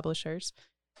couple of publishers.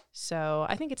 So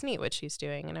I think it's neat what she's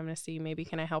doing, and I'm going to see maybe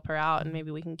can I help her out, and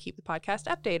maybe we can keep the podcast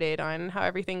updated on how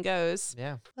everything goes.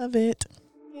 Yeah. Love it.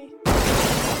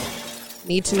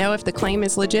 Need to know if the claim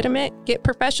is legitimate? Get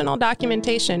professional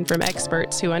documentation from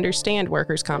experts who understand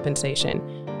workers' compensation.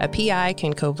 A PI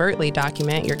can covertly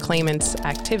document your claimant's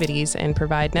activities and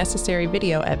provide necessary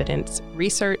video evidence,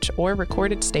 research, or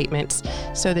recorded statements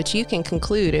so that you can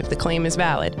conclude if the claim is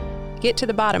valid. Get to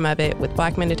the bottom of it with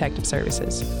Blackman Detective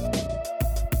Services.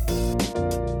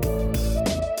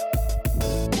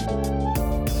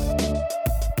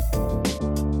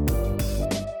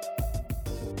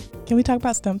 Can we talk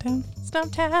about Stumptown?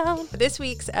 Stumptown. This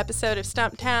week's episode of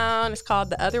Stumptown is called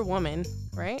The Other Woman,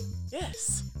 right?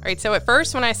 Yes. All right, so at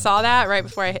first when I saw that, right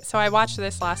before I watched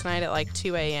this last night at like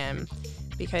 2 a.m.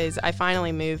 because I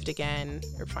finally moved again.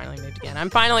 I'm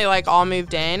finally like all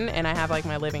moved in, and I have like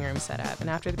my living room set up. And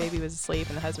after the baby was asleep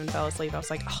and the husband fell asleep, I was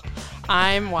like, oh,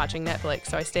 I'm watching Netflix.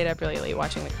 So I stayed up really late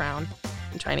watching The Crown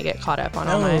and trying to get caught up on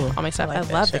all my stuff. I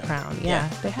love The Crown. Yeah.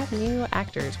 They have new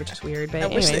actors, which is weird. But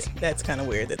anyways, that's kind of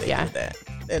weird that they did that.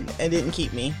 And it didn't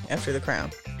keep me after The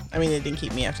Crown. I mean, it didn't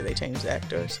keep me after they changed the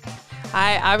actors.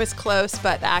 I was close,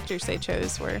 but the actors they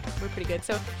chose were pretty good.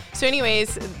 So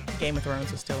anyways, Game of Thrones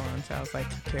was still on, so I was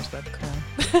like, who cares about The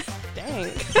Crown? Dang.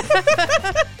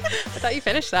 I thought you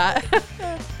finished that.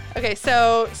 Okay,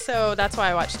 so that's why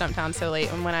I watched Stumptown so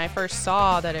late. And when I first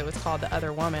saw that it was called The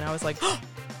Other Woman, I was like, oh,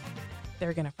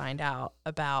 they're going to find out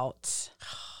about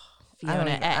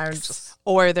Fiona X.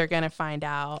 Or they're going to find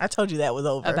out. I told you that was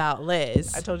over. About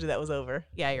Liz. I told you that was over.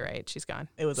 Yeah, you're right. She's gone.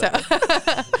 It was over.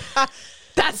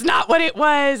 That's not what it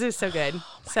was. It was so good.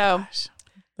 Gosh.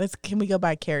 Can we go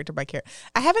by character by character?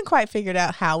 I haven't quite figured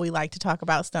out how we like to talk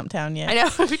about Stumptown yet. I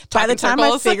know. By the time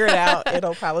I figure it out,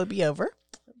 it'll probably be over.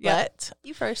 Yeah. But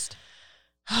you first.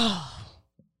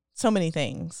 So many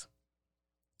things.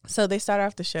 So they start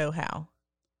off the show how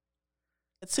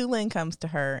Sue Lynn comes to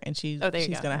her, and she's going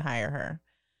to hire her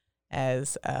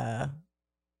as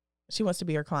she wants to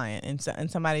be her client,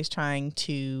 and somebody's trying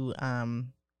to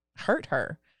hurt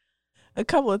her. A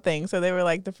couple of things. So they were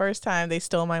like, the first time they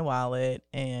stole my wallet,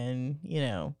 and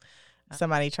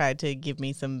somebody tried to give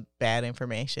me some bad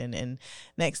information, and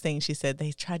next thing she said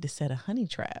they tried to set a honey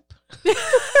trap.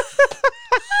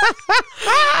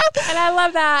 And I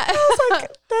love that. I was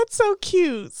like, that's so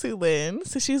cute, Sue Lynn.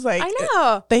 So she's like, I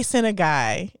know. They sent a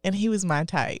guy, and he was my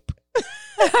type.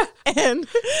 And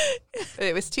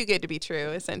it was too good to be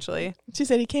true, essentially. She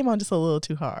said he came on just a little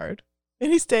too hard,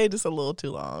 and he stayed just a little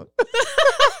too long.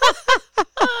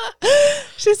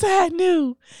 She said, I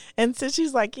knew. And so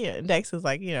she's like, yeah. Dex is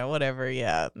like, whatever.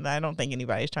 Yeah. I don't think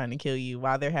anybody's trying to kill you.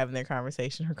 While they're having their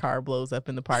conversation, her car blows up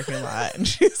in the parking lot. And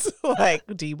she's like,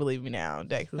 do you believe me now?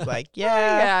 Dex is like,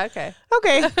 yeah. Yeah,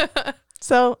 Okay.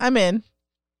 So I'm in.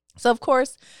 So, of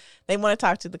course, they want to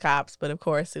talk to the cops. But, of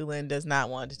course, Sue Lynn does not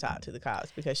want to talk to the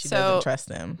cops because she doesn't trust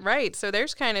them. Right. So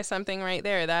there's kind of something right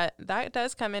there that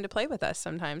does come into play with us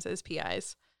sometimes as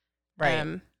PIs.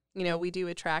 Right. We do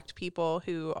attract people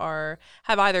who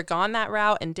have either gone that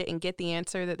route and didn't get the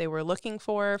answer that they were looking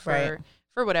for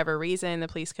whatever reason. The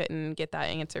police couldn't get that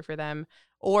answer for them,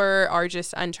 or are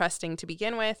just untrusting to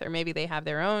begin with, or maybe they have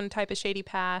their own type of shady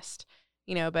past.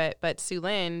 But Sue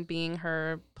Lynn, being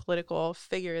her political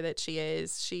figure that she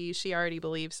is, she already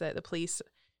believes that the police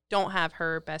don't have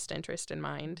her best interest in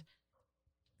mind.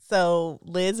 So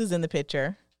Liz is in the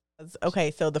picture.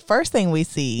 Okay, so the first thing we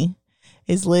see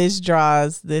is Liz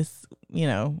draws this,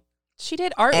 she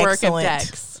did artwork of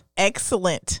Dex.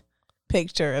 Excellent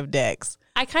picture of Dex.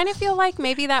 I kind of feel like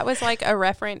maybe that was like a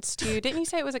reference to, didn't you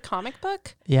say it was a comic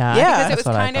book? Yeah. Yeah. Because it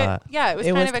was kind of, it was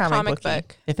kind of a comic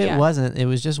book. If it wasn't, it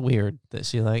was just weird that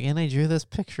she and I drew this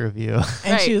picture of you.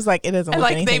 And she was like, it doesn't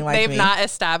look anything like me. They've not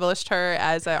established her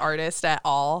as an artist at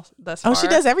all thus far. Oh, she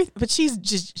does everything, but she's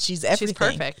everything. She's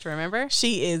perfect, remember?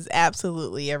 She is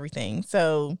absolutely everything.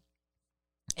 So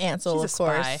Ansel, of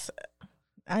course.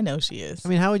 I know she is. I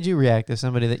mean, how would you react if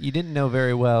somebody that you didn't know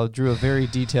very well drew a very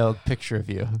detailed picture of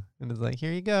you and was like,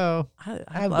 here you go?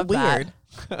 I love weird.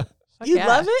 You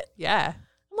love it? Yeah.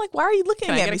 I'm like, why are you looking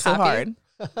at me so hard?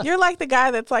 You're like the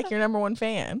guy that's like your number one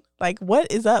fan. Like,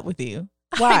 what is up with you?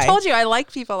 Why? I told you I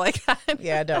like people like that.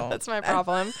 Yeah, I don't. That's my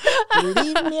problem. Leave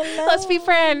me alone. Let's be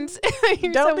friends.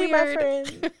 Don't be my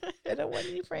friend. I don't want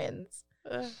any friends.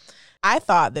 I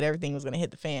thought that everything was going to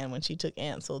hit the fan when she took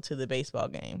Ansel to the baseball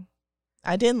game.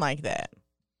 I didn't like that.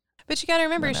 But you got to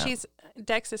remember,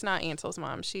 Dex is not Ansel's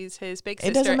mom. She's his big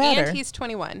sister. It doesn't matter. And he's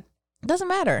 21. It doesn't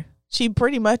matter. She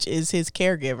pretty much is his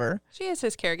caregiver. She is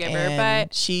his caregiver, and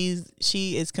but she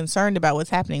is concerned about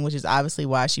what's happening, which is obviously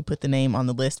why she put the name on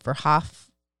the list for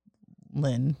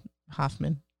Hoffman.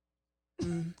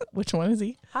 Which one is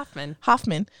he? Hoffman.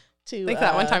 To I think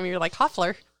that one time you were like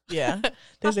Hoffler. Yeah.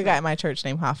 There's a guy at my church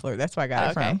named Hoffler. That's where I got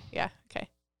it from. Yeah. Okay.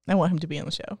 I want him to be on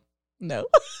the show. No.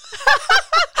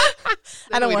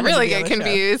 I don't want really get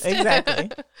confused.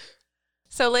 Exactly.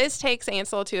 So Liz takes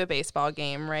Ansel to a baseball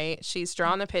game, right? She's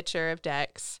drawn the picture of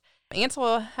Dex.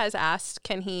 Ansel has asked,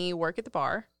 can he work at the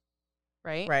bar?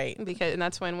 Right? Right. And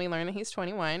that's when we learn that he's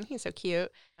 21. He's so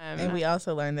cute. And we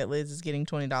also learned that Liz is getting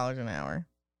 $20 an hour.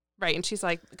 Right. And she's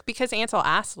like, because Ansel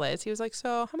asked Liz, he was like,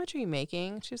 so how much are you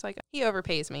making? She's like, he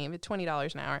overpays me with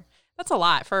 $20 an hour. That's a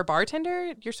lot. For a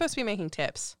bartender, you're supposed to be making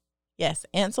tips. Yes,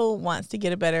 Ansel wants to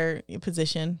get a better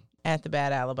position at the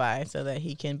Bad Alibi so that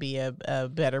he can be a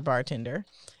better bartender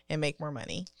and make more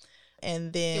money.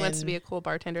 And then he wants to be a cool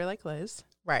bartender like Liz.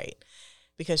 Right.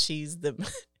 Because he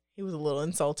was a little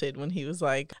insulted when he was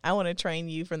like, I want to train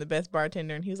you from the best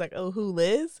bartender. And he was like, oh, who,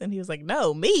 Liz? And he was like,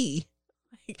 no, me.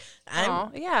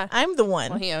 I'm the one.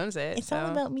 Well, he owns it. It's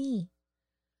all about me.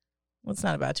 Well, it's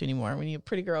not about you anymore. When your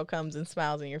pretty girl comes and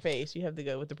smiles in your face, you have to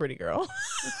go with the pretty girl.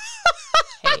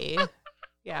 Hey.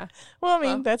 Yeah. Well, I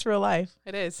mean, that's real life.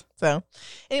 It is. So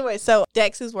anyway, so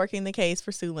Dex is working the case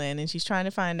for Sue Lynn, and she's trying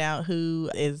to find out who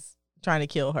is trying to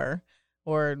kill her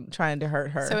or trying to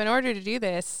hurt her. So in order to do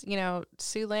this,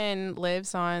 Sue Lynn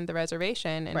lives on the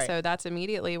reservation. And so that's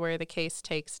immediately where the case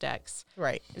takes Dex.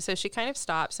 Right. So she kind of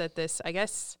stops at this, I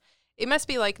guess it must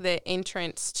be like the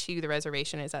entrance to the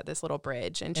reservation is at this little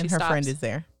bridge. And she her stops. Friend is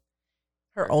there.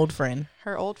 Her old friend.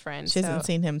 She hasn't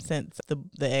seen him since the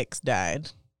ex died.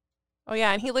 Oh,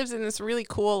 yeah. And he lives in this really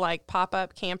cool, like,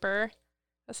 pop-up camper.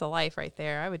 That's a life right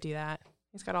there. I would do that.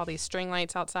 He's got all these string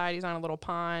lights outside. He's on a little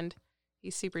pond.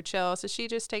 He's super chill. So she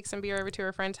just takes some beer over to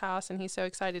her friend's house, and he's so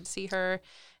excited to see her.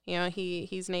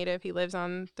 He's native. He lives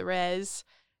on the res.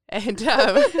 And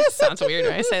sounds weird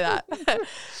when I say that.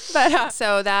 But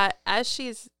so that as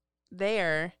she's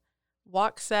there,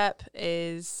 walks up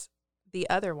is the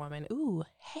other woman. Ooh,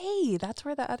 hey, that's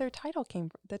where the other title came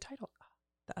from. The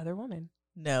other woman.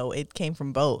 No, it came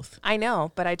from both. I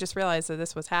know, but I just realized that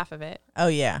this was half of it. Oh,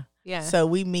 yeah. Yeah. So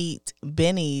we meet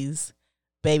Benny's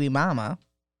baby mama.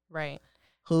 Right.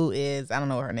 Who is, I don't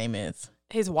know what her name is.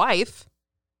 His wife.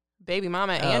 Baby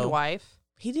mama and wife.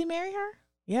 He did marry her?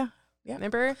 Yeah.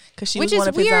 Remember? Which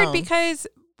is weird because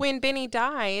when Benny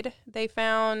died, they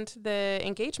found the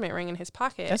engagement ring in his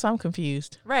pocket. That's why I'm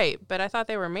confused. Right. But I thought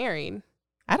they were married.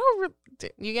 I don't.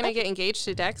 You going to get engaged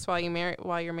to Dex while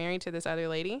you're married to this other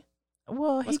lady?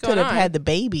 Well, he could have had the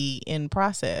baby in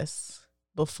process.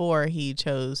 before he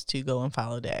chose to go and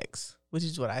follow Dex, which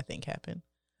is what I think happened.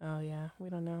 Oh yeah, we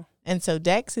don't know. And so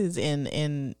Dex is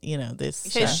in this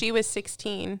Because she was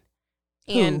 16,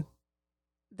 and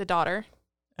the daughter.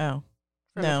 Oh,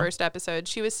 from the first episode,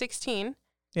 she was 16.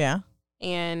 Yeah,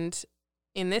 and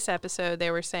in this episode, they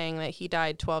were saying that he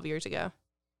died 12 years ago.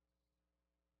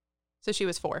 So she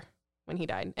was 4 when he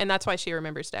died, and that's why she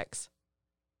remembers Dex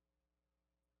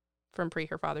from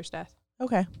her father's death.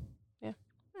 Okay. Yeah.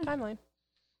 Timeline.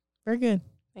 Very good.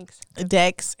 Thanks.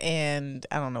 Dex and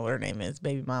I don't know what her name is,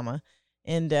 baby mama,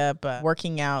 end up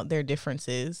working out their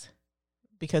differences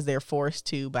because they're forced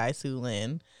to by Sue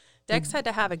Lynn. Dex had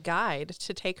to have a guide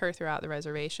to take her throughout the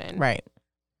reservation. Right.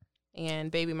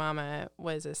 And baby mama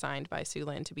was assigned by Sue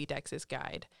Lynn to be Dex's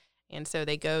guide. And so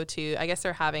they go to, I guess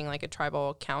they're having like a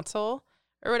tribal council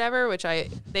or whatever, which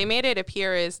they made it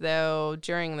appear as though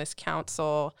during this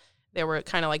council, there were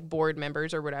kind of like board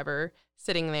members or whatever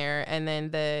sitting there. And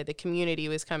then the community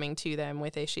was coming to them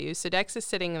with issues. So Dex is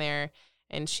sitting there,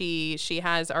 and she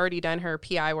has already done her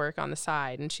PI work on the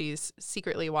side, and she's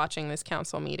secretly watching this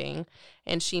council meeting.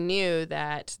 And she knew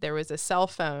that there was a cell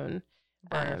phone.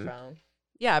 Burner phone.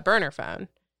 Yeah, a burner phone.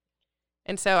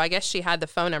 And so I guess she had the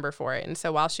phone number for it. And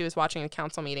so while she was watching the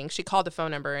council meeting, she called the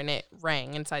phone number, and it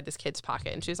rang inside this kid's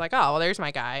pocket. And she was like, oh, well, there's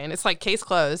my guy. And it's like, case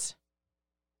closed.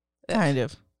 Kind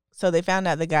of. So they found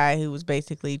out the guy who was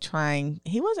basically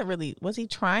was he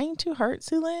trying to hurt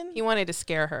Sue Lynn? He wanted to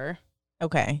scare her.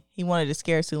 Okay. He wanted to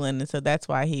scare Sue Lynn, and so that's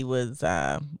why he was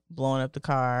blowing up the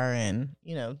car and,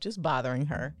 just bothering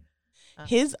her.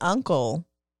 His uncle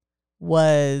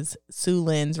was Sue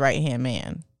Lynn's right-hand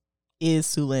man, is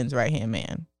Sue Lynn's right-hand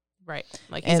man. Right.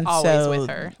 Like he's always with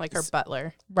her, like her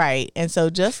butler. Right. And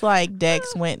so just like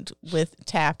Dex went with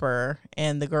Tapper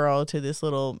and the girl to this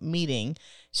little meeting,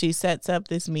 she sets up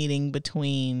this meeting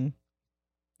between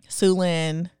Sue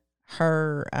Lynn,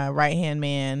 her right-hand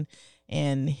man,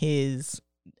 and his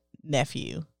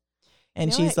nephew.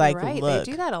 And she's like, right. Look.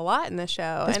 They do that a lot in the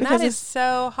show. That's and that is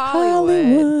so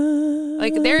Hollywood.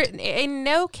 Like in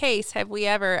no case have we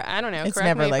ever, I don't know, it's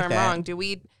correct me if like I'm that. wrong, do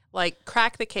we like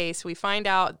crack the case, we find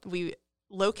out, we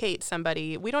locate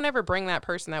somebody, we don't ever bring that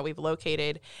person that we've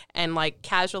located and like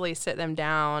casually sit them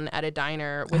down at a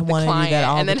diner with the client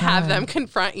and then have them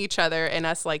confront each other and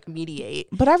us like mediate.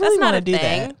 But I really want to do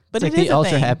that. But it's like the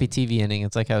ultra happy TV ending.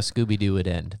 It's like how Scooby-Doo would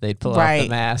end. They'd pull off the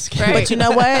mask. Right. But you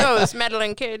know what? Those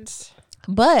meddling kids.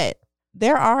 But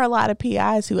there are a lot of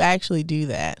PIs who actually do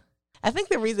that. I think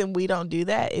the reason we don't do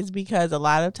that is because a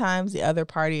lot of times the other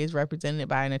party is represented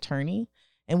by an attorney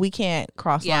and we can't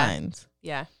cross lines.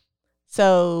 Yeah.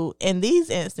 So in these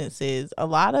instances, a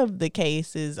lot of the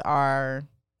cases are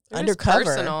undercover.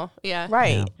 Personal. Yeah.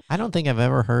 Right. Yeah. I don't think I've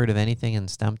ever heard of anything in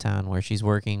Stumptown where she's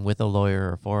working with a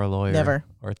lawyer or for a lawyer. Never.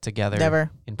 Or together.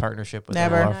 Never. In partnership with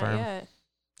Never. a law Not firm. yet.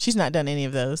 She's not done any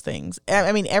of those things.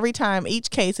 I mean, every time,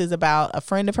 each case is about a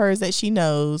friend of hers that she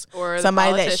knows, or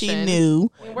somebody that she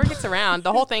knew. I mean, word gets around.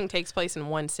 The whole thing takes place in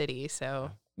one city, so.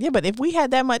 Yeah, but if we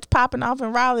had that much popping off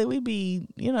in Raleigh, we'd be,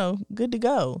 good to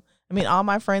go. I mean, all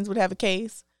my friends would have a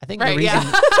case. I think the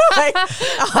reason like,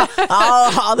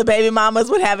 all the baby mamas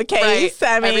would have a case.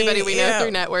 Right. I mean, everybody we know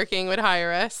through networking would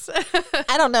hire us.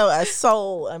 I don't know a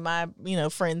soul on my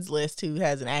friends list who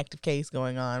has an active case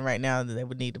going on right now that they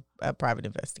would need a private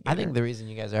investigator. I think the reason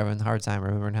you guys are having a hard time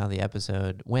remembering how the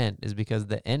episode went is because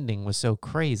the ending was so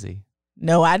crazy.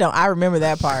 No, I don't. I remember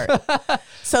that part.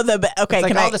 So it's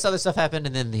like all this other stuff happened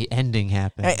and then the ending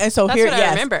happened. And so that's here, what I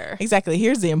remember. Exactly.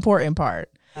 Here's the important part.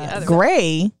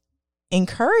 Gray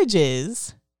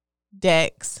encourages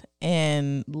Dex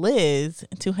and Liz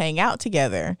to hang out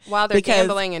together while they're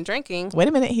gambling and drinking. Wait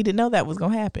a minute, he didn't know that was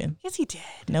going to happen. Yes, he did.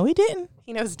 No, he didn't.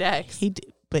 He knows Dex. He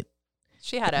did, but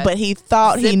she had a. But he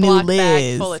thought he knew Liz.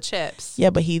 Bag full of chips. Yeah,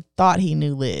 but he thought he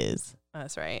knew Liz.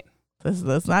 That's right.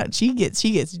 That's not. She gets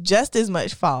just as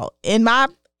much fault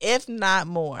if not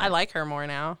more. I like her more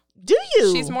now. Do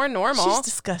you? She's more normal. She's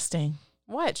disgusting.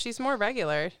 What? She's more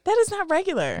regular. That is not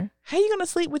regular. How are you going to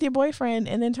sleep with your boyfriend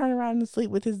and then turn around and sleep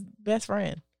with his best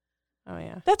friend? Oh,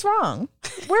 yeah. That's wrong.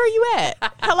 Where are you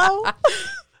at? Hello?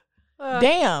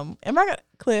 Damn. Am I going to...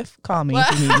 Cliff, call me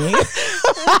if you need me.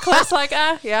 Cliff's like,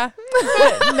 yeah.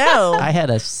 No. I had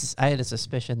a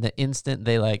suspicion the instant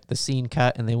they the scene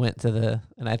cut and they went to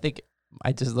and I think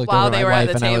I just looked over my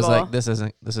wife and I was like, this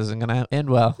isn't gonna end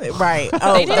well. Right.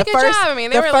 Oh, they did a good job. I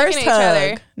mean, they were looking at each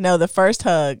other. No, the first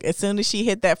hug. As soon as she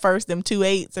hit that first, them 2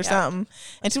 8s or something,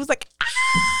 and she was like, ah!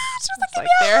 She was like,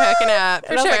 they're hooking up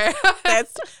for sure. Like,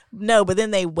 that's no, but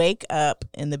then they wake up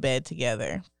in the bed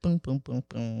together. Boom, boom, boom,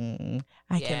 boom.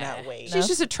 I cannot wait. She's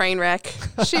just a train wreck.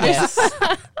 She just.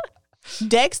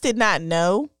 Dex did not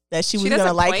know that she was doesn't going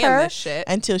to like plan her this shit.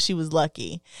 until she was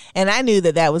lucky. And I knew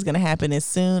that was going to happen as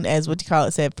soon as,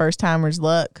 said first timers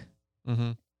luck.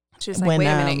 Mm-hmm. She was like, when, wait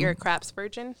a minute, you're a craps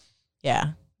virgin?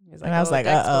 Yeah. He was And I was like,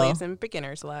 Dex uh-oh. believes in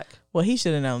beginner's luck. Well, he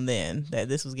should have known then that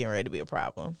this was getting ready to be a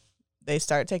problem. They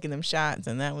started taking them shots,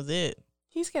 and that was it.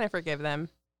 He's going to forgive them.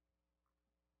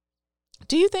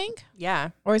 Do you think? Yeah.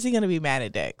 Or is he going to be mad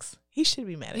at Dex? He should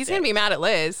be mad at He's Dex. going to be mad at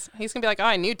Liz. He's going to be like, oh,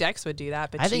 I knew Dex would do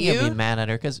that, but I think you? he'll be mad at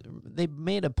her because they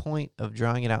made a point of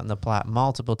drawing it out in the plot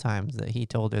multiple times that he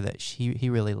told her that he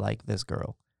really liked this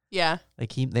girl. Yeah.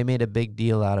 Like they made a big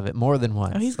deal out of it more than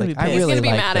once. Oh, he's gonna Like, be I pissed. He's really going to be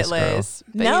like mad at this girl. Liz,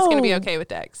 but No. he's going to be okay with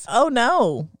Dex. Oh,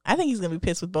 no. I think he's going to be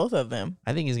pissed with both of them.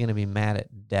 I think he's gonna be mad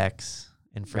at Dex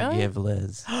and Really? forgive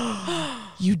Liz.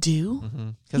 You do?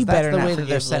 Because You that's better the not way that they're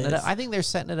forgive setting it Liz. up. I think they're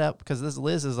setting it up because this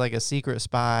Liz is like a secret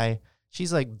spy.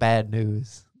 She's like bad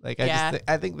news. Like Yeah.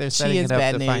 I think they're She setting is it up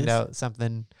bad to find news. out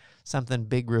something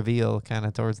big reveal kind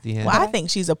of towards the end. Well, I think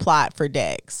she's a plot for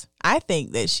Dex. I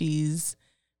think that she's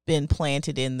been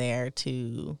planted in there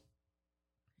to...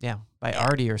 Yeah, by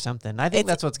Artie or something. I think It's-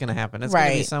 that's what's going to happen. It's going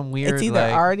to be right. some weird. It's either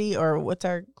like, Artie or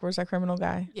where's our criminal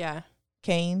guy? Yeah.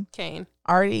 Kane? Kane.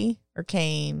 Artie or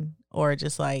Kane or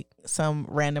just like some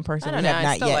random person I we don't have know. I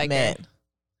not still yet like met. her.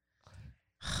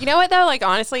 You know what, though? Like,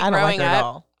 honestly, I don't like growing her at up,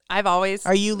 all. I've always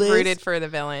Are you Liz? rooted for the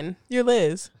villain. You're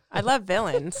Liz. I love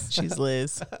villains. She's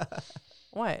Liz.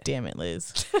 What? Damn it,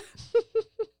 Liz.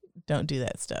 Don't do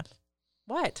that stuff.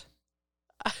 What?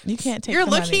 You can't take You're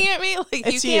the looking money. at me like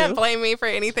It's you can't you. blame me for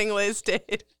anything Liz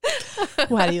did.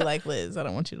 Why do you like Liz? I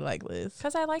don't want you to like Liz.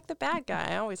 Because I like the bad guy.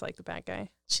 I always like the bad guy.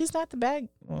 She's not the bad.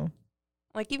 Well,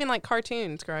 Like, even like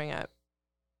cartoons growing up.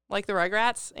 Like the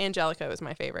Rugrats, Angelica was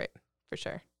my favorite, for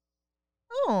sure.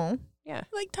 oh, Yeah.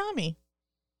 I like Tommy.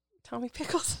 Tommy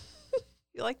Pickles.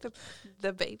 You like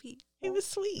the baby? He was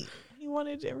sweet. He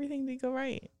wanted everything to go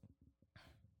right.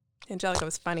 Angelica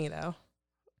was funny, though.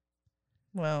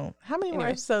 Well, how many more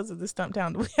Anyway. episodes of the Stump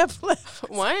Town do we have left?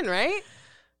 One, right?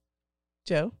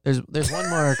 Joe? There's one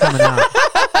more coming out.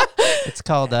 It's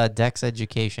called Dex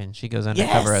Education. She goes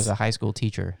undercover Yes. as a high school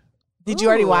teacher. Did you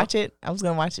already Ooh. watch it? I was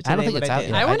going to watch it today, I don't think but it's I out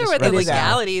didn't. yet. I wonder just what the read it. It's out.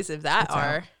 legalities of that It's out.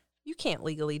 are. You can't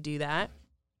legally do that.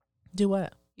 Do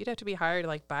what? You'd have to be hired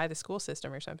like by the school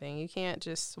system or something. You can't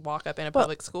just walk up in a Well-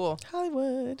 public school.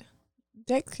 Hollywood.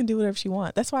 Dex can do whatever she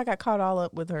wants. That's why I got caught all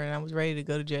up with her and I was ready to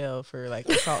go to jail for like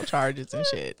assault charges and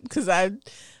shit. Because I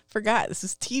forgot this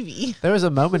is TV. There was a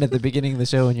moment at the beginning of the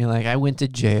show when you're like, I went to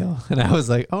jail. And I was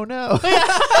like, oh no.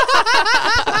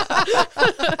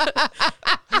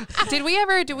 Did we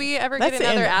ever That's get the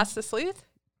another end. Ask the Sleuth?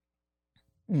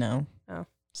 No. Oh.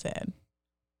 Sad.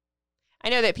 I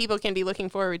know that people can be looking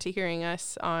forward to hearing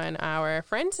us on our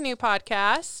friend's new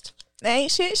podcast.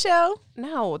 Ain't shit show.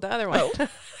 No, the other one.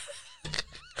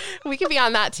 We could be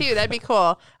on that too. That'd be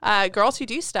cool. Girls Who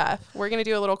Do Stuff. We're going to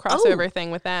do a little crossover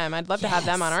thing with them. I'd love to have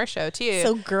them on Yes. our show too.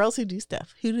 So girls who do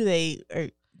stuff. Who do they? Or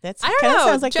that's I don't kinda know.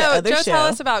 Sounds like the Joe, other show. tell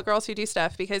us about Girls Who Do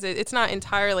Stuff because it's not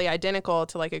entirely identical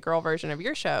to like a girl version of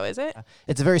your show, is it?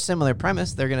 It's a very similar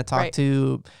premise. They're going to talk Right.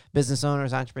 to business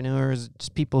owners, entrepreneurs,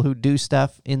 just people who do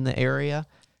stuff in the area.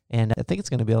 And I think it's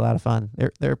going to be a lot of fun.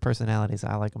 Their personalities,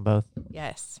 I like them both.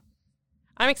 Yes.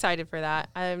 I'm excited for that.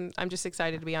 I'm just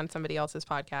excited to be on somebody else's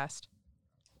podcast.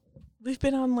 We've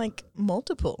been on like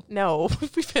multiple. No,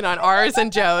 we've been on ours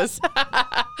and Joe's.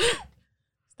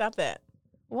 Stop that.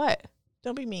 What?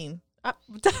 Don't be mean.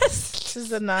 That's This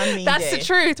is a non-mean That's day. the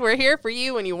truth. We're here for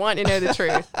you when you want to know the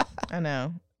truth. I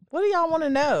know. What do y'all want to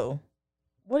know?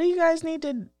 What do you guys need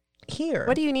to hear?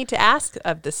 What do you need to ask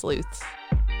of the sleuths?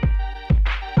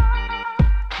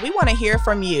 We want to hear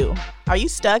from you. Are you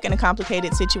stuck in a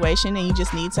complicated situation and you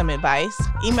just need some advice?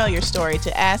 Email your story to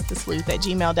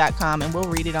askthesleuth@gmail.com and we'll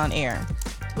read it on air.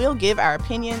 We'll give our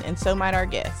opinion and so might our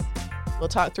guests. We'll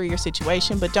talk through your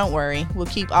situation, but don't worry, we'll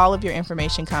keep all of your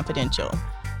information confidential.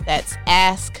 That's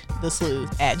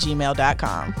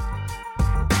askthesleuth@gmail.com.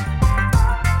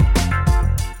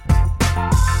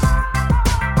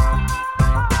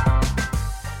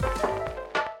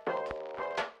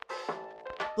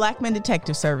 Blackman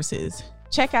Detective Services.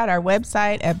 Check out our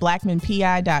website at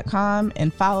blackmanpi.com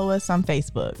and follow us on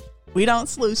Facebook. We don't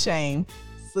sleuth shame.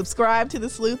 Subscribe to The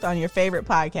Sleuth on your favorite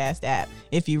podcast app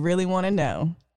if you really want to know.